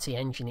Unity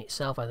engine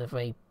itself has a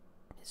very,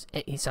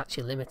 it's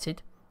actually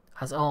limited,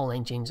 as all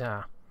engines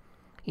are.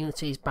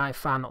 Unity is by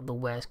far not the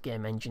worst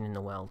game engine in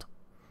the world,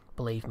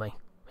 believe me,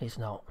 it's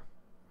not.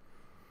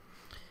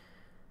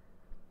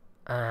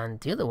 And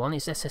the other one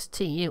is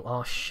SSTU,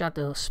 or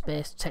Shadow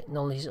Space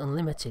Technologies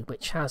Unlimited,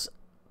 which has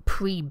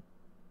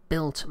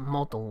pre-built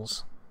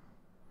models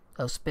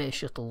of space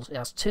shuttles. It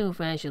has 2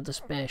 versions of the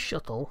space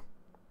shuttle,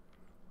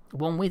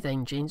 one with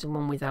engines and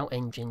one without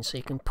engines, so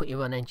you can put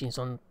your own engines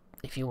on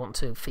if you want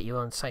to fit your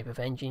own type of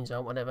engines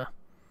or whatever.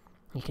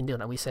 You can do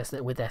that with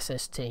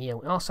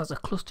SSTU. It also has a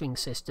clustering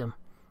system,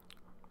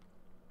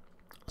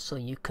 so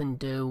you can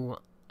do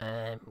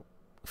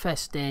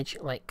first stage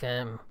like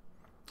a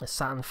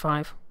Saturn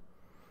V.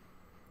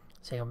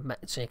 So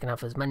you can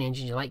have as many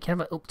engines you like. You can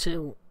have it up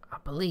to, I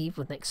believe,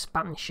 with an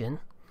expansion,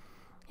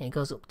 it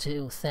goes up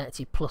to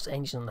 30 plus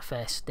engines on the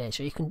first stage.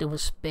 So you can do a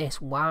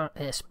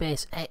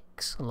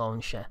SpaceX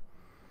launcher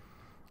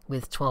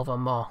with 12 or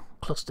more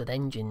clustered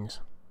engines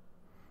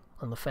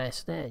on the first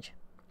stage.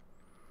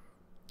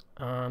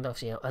 And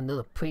obviously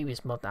another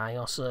previous mod that I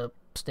also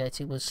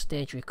stated was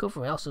Stage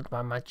Recovery, also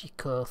by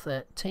Magico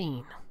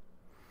 13,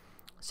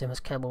 same as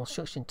Kerbal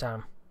Construction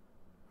Time.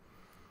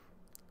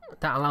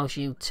 That allows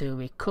you to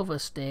recover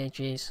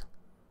stages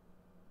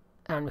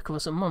and recover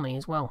some money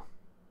as well.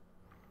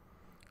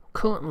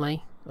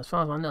 Currently, as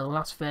far as I know, the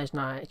last version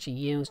I actually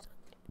used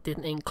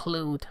didn't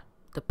include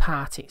the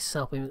part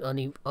itself. It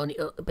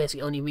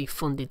basically only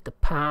refunded the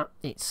part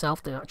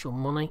itself, the actual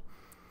money.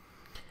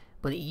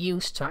 But it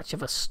used to actually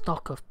have a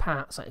stock of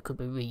parts that could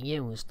be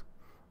reused.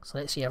 So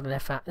let's say you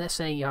have let's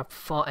say you have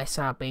 4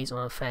 SRBs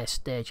on the first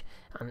stage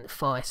and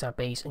 4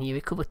 SRBs, and you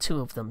recover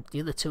 2 of them.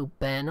 The other 2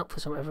 burn up for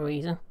some other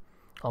reason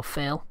or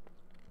fail.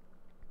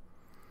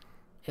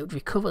 it would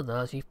recover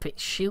those. You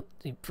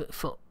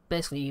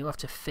basically you have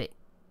to fit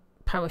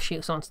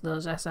parachutes onto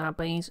those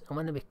SRBs, and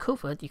when they're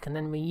recovered you can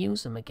then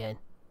reuse them again.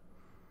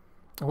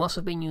 And once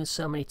they've been used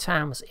so many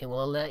times, it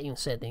will alert you and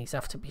say these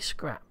have to be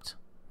scrapped.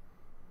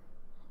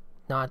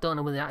 Now I don't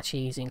know whether it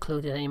actually is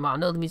included anymore. I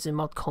know there is a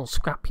mod called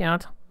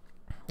Scrapyard.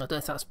 I don't know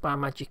if that's by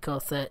Magico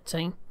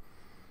 13,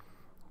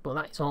 but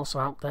that is also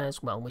out there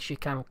as well, which you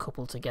can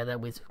couple together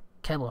with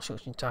cable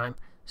instruction time,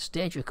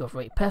 stage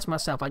recovery. Personally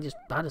myself, I'd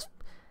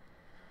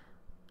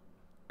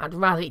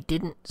rather it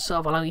didn't sort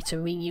of allow you to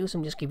reuse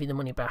them, just give you the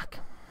money back.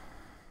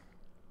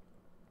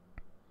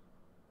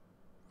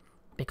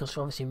 Because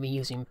obviously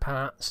reusing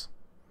parts,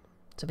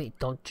 it's a bit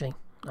dodgy.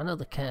 I know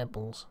the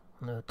cables,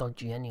 and they're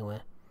dodgy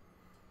anyway.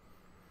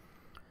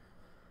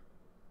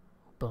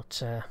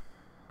 But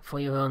for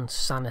your own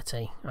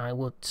sanity, I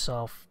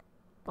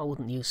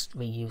wouldn't use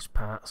reused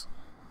parts.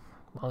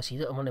 Obviously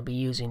you don't want to be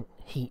using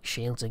heat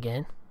shields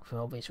again, for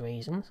obvious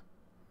reasons.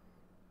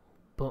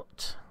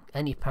 But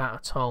any part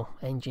at all,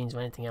 engines or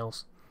anything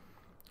else.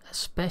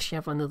 Especially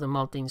have another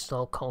mod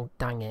installed called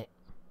Dang It.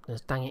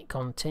 There's Dang It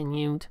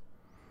Continued.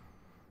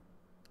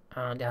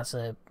 And it has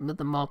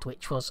another mod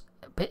which was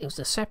it was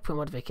a separate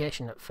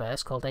modification at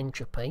first called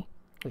Entropy,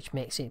 which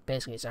makes it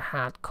basically it's a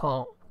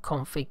hardcore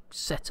config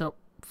setup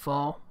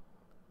for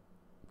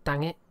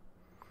Dang It.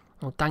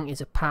 Well, Dang It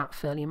is a part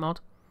failure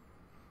mod,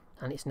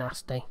 and it's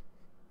nasty.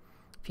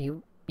 If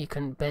you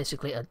can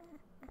basically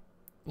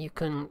you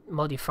can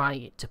modify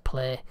it to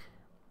play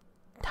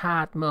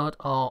hard mode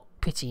or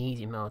pretty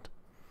easy mode.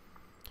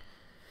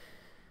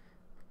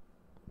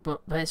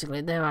 But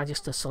basically there are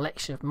just a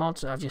selection of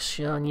mods that I've just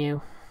shown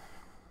you.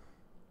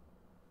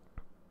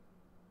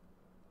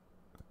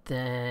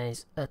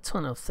 There's a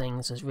ton of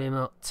things. There's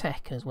Remote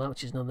Tech as well,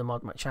 which is another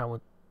mod which I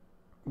would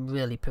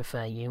really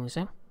prefer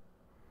using.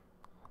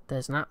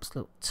 There's an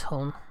absolute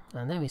ton,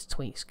 and there is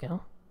Tweak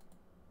Scale.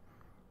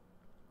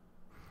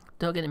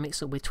 Don't get it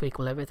mixed up with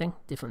Tweakable Everything,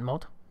 different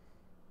mod.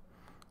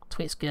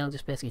 Tweak Scale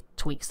just basically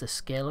tweaks the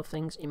scale of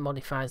things. It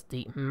modifies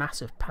the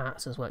massive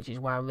parts as well, which is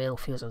why Rail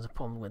Fuels has a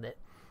problem with it.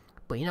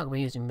 But you're not going to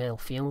be using Rail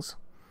Fuels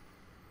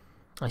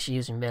unless you're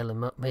using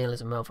Rail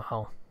as an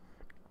overhaul.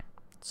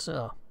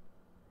 So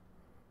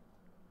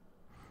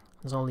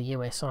there's all the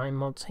USI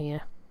mods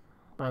here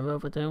by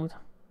Rover Dude.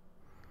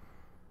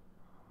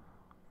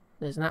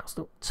 There's an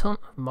absolute ton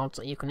of mods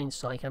that you can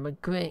install. You can have a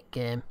great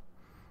game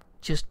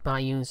just by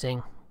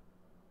using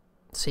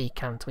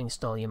CKAN to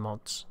install your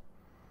mods.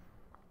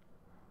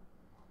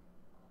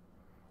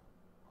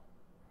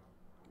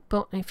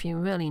 But if you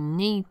really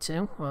need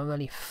to, or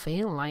really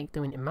feel like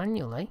doing it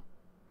manually,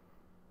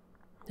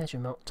 there's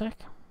Remote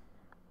Tech.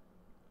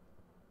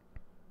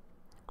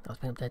 That's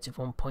been updated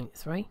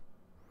 1.3.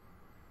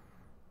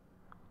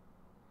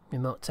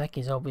 Remote Tech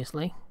is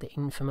obviously the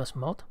infamous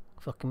mod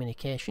for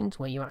communications,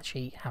 where you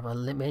actually have a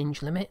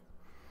range limit,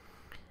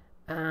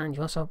 and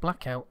you also have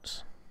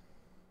blackouts.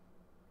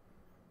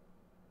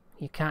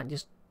 You can't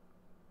just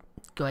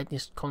go ahead and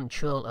just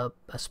control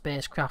a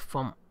spacecraft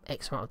from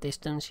X amount of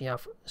distance. You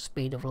have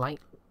speed of light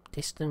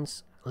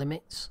distance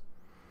limits,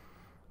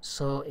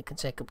 so it can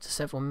take up to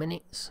several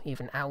minutes,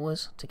 even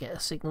hours, to get a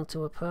signal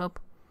to a probe,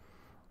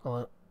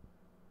 or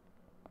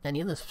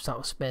any other sort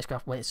of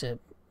spacecraft, where it's a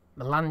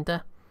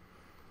lander,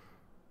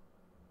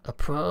 a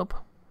probe,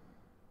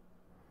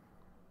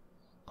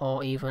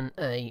 or even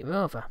a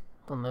rover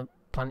on the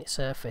planet's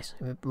surface,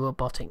 a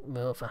robotic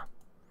rover.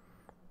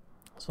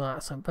 So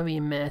that's a very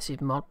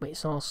immersive mod, but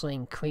it also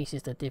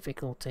increases the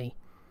difficulty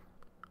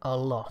a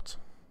lot.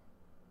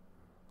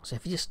 So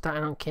if you're just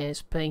starting on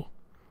KSP,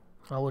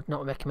 I would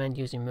not recommend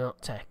using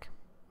Remote Tech.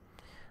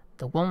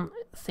 The one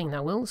thing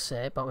I will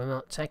say about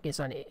Remote Tech is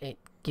that it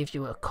gives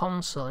you a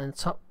console in the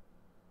top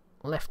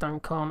left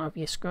hand corner of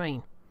your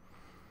screen,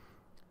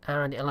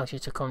 and it allows you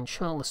to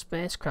control the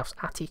spacecraft's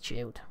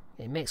attitude.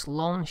 It makes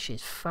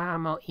launches far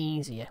more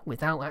easier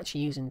without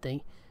actually using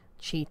the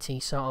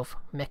cheaty sort of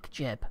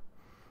MechJeb.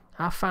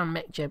 I found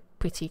MechJeb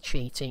pretty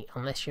cheaty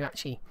unless you're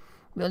actually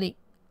really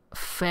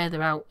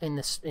further out in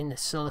the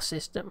solar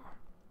system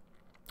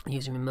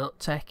using Remote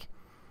Tech,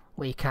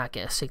 where you can't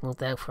get a signal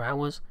there for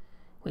hours,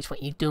 which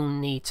what you do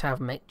need to have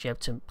MechJeb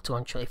to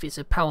control, if it's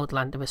a powered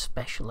lander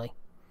especially.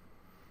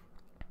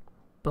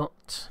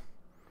 But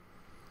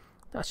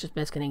that's just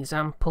basically an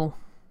example.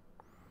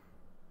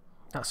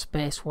 That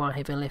Space-War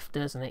Heavy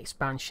Lifters and the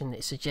expansion,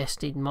 it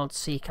suggested mods.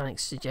 CKAN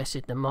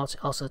suggested the mods.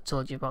 It also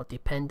told you about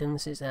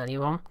dependencies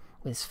earlier on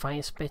with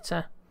Fire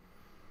Spitter.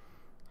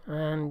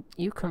 And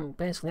you can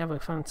basically have a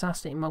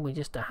fantastic mod with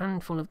just a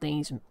handful of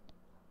these.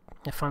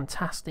 A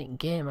fantastic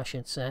game, I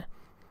should say,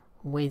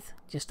 with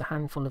just a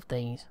handful of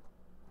these.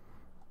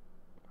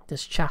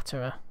 There's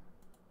Chatterer.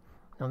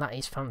 Now that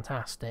is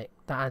fantastic.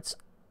 That adds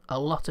a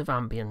lot of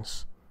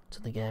ambience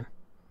to the game.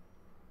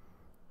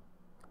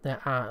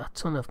 There are a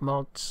ton of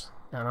mods,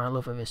 and I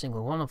love every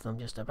single one of them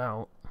just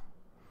about,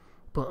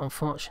 but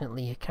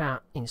unfortunately you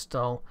can't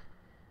install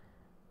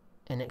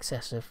in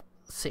excess of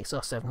 600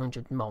 or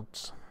 700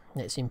 mods.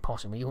 It's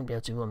impossible. You won't be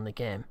able to run the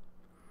game.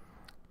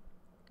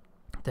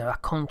 There are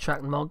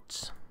contract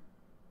mods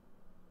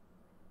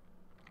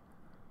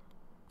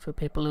for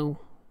people who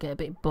get a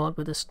bit bored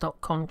with the stock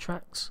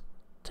contracts.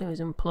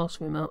 Tourism Plus,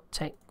 Remote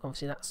Tech,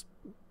 obviously that's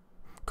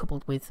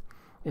coupled with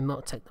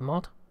Remote Tech the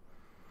mod.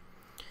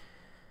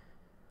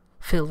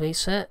 Field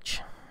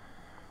Research,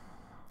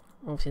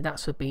 obviously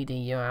that's for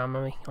BD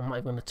Armory. I'm not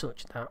even going to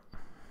touch that.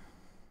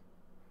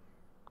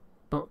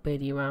 But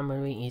BD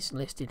Armory is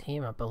listed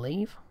here, I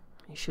believe.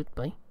 It should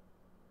be.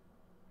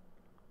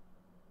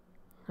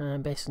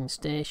 Based on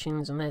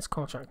stations, and there's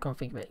contract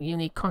configurator. You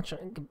need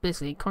contract.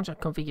 Basically, contract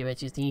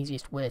configurator is the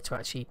easiest way to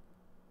actually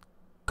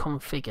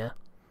configure,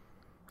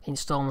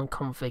 install, and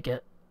configure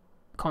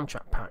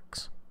contract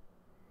packs.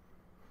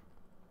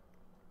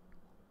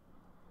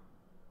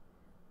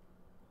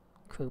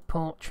 Crew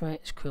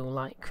portraits, crew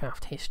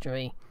lightcraft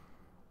history.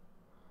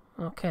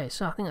 Okay,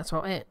 so I think that's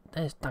about it.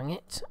 There's dang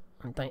it,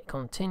 and dang it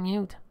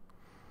continued.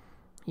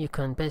 You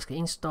can basically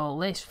install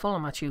this, follow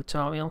my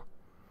tutorial,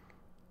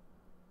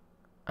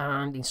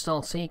 and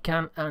install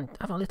CKAN and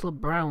have a little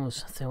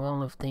browse through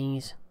all of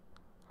these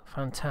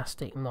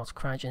fantastic mod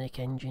cryogenic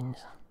engines.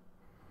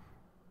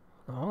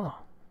 Oh,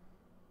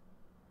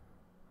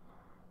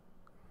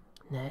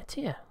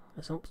 Natia,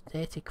 there's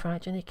updated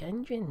cryogenic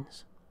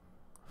engines.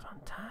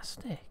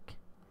 Fantastic.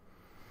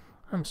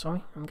 I'm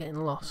sorry, I'm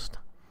getting lost.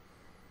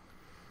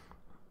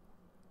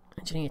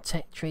 Engineering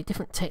Tech Tree,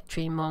 different Tech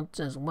Tree mods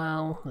as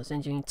well. There's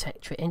Engineering Tech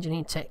Tree.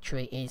 Engineering Tech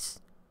Tree is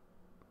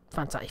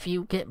fantastic. If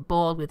you get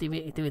bored with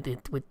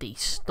the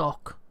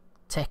stock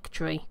Tech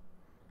Tree,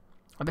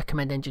 I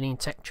recommend Engineering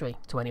Tech Tree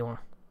to anyone.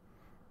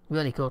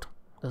 Really good.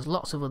 There's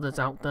lots of others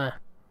out there.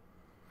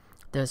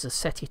 There's a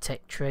SETI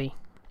Tech Tree,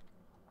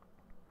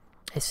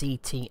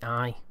 SETI,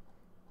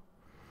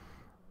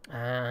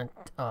 and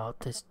oh,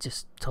 there's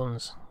just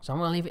tons. So I'm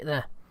going to leave it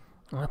there.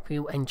 I hope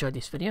you enjoyed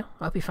this video.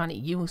 I hope you found it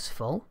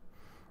useful.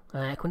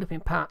 Coming up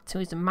in part 2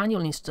 is the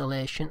manual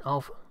installation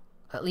of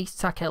at least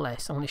TAC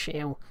LS. I'm going to show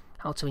you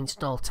how to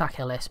install TAC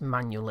LS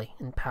manually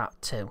in part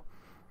 2.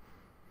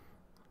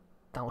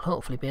 That will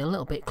hopefully be a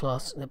little bit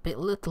close,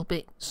 little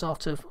bit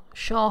sort of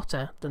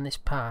shorter than this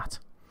part,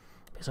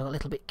 because I got a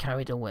little bit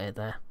carried away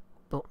there.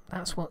 But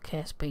that's what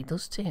KSP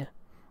does to you.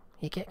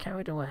 You get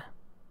carried away.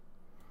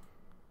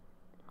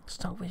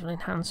 Stock visual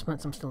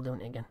enhancements. I'm still doing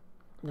it again.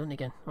 I'm doing it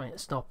again. Right,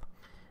 stop.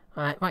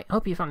 Right, I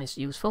hope you found this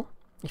useful.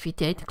 If you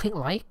did, click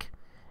like.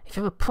 If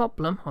you have a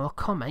problem or a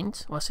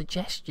comment or a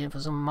suggestion for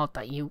some mod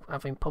that you are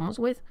having problems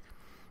with,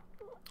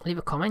 leave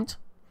a comment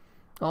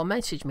or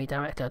message me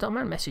directly. I don't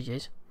mind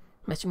messages.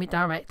 Message me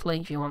directly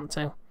if you want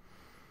to.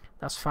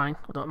 That's fine.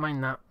 I don't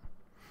mind that.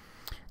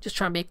 Just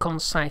try and be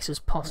concise as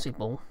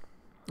possible,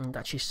 and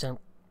actually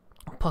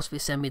possibly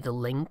send me the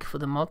link for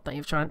the mod that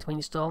you're trying to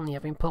install and you're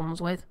having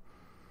problems with.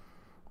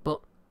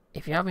 But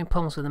if you're having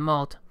problems with the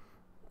mod,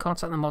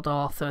 contact the mod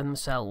author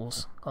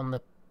themselves on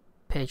the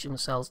page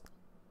themselves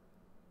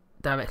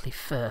directly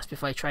first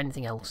before you try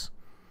anything else.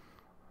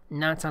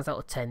 9 times out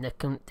of 10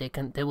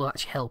 they will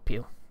actually help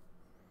you.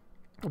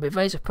 I'll be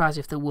very surprised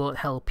if they won't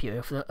help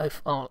you.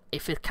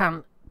 If they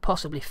can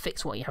possibly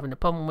fix what you're having a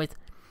problem with,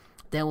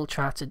 they will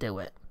try to do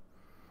it,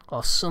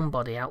 or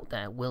somebody out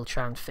there will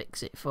try and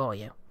fix it for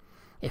you.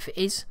 If it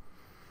is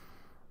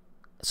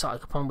sort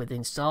of a problem with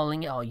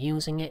installing it or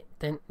using it,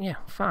 then yeah,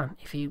 fine.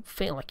 If you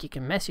feel like you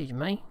can message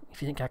me,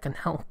 if you think I can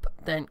help,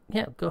 then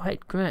yeah, go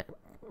ahead, great.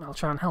 I'll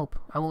try and help.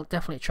 I will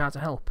definitely try to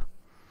help.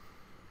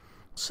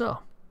 So,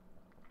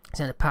 that's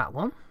the end of part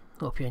 1.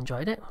 Hope you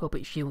enjoyed it. Hope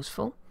it's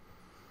useful.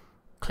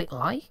 Click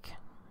like,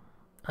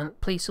 and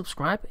please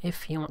subscribe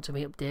if you want to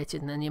be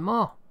updated on any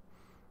more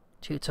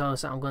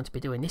tutorials that I'm going to be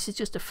doing. This is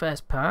just the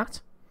first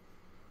part.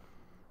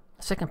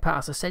 The second part,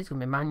 as I said, is going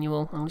to be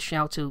manual. I'm going to show you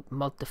how to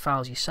mod the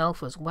files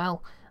yourself as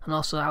well, and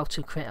also how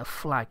to create a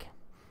flag.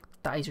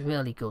 That is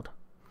really good.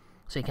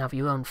 So you can have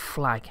your own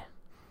flag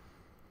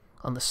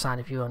on the side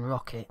of your own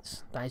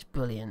rockets. That is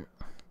brilliant.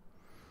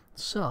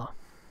 So,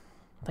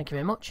 thank you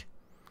very much.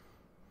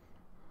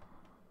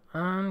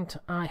 And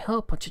I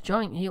hope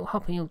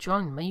you'll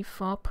join me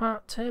for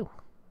part 2.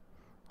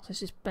 So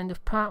this is the end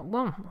of part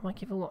 1.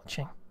 Thank you for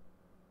watching.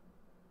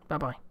 Bye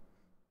bye.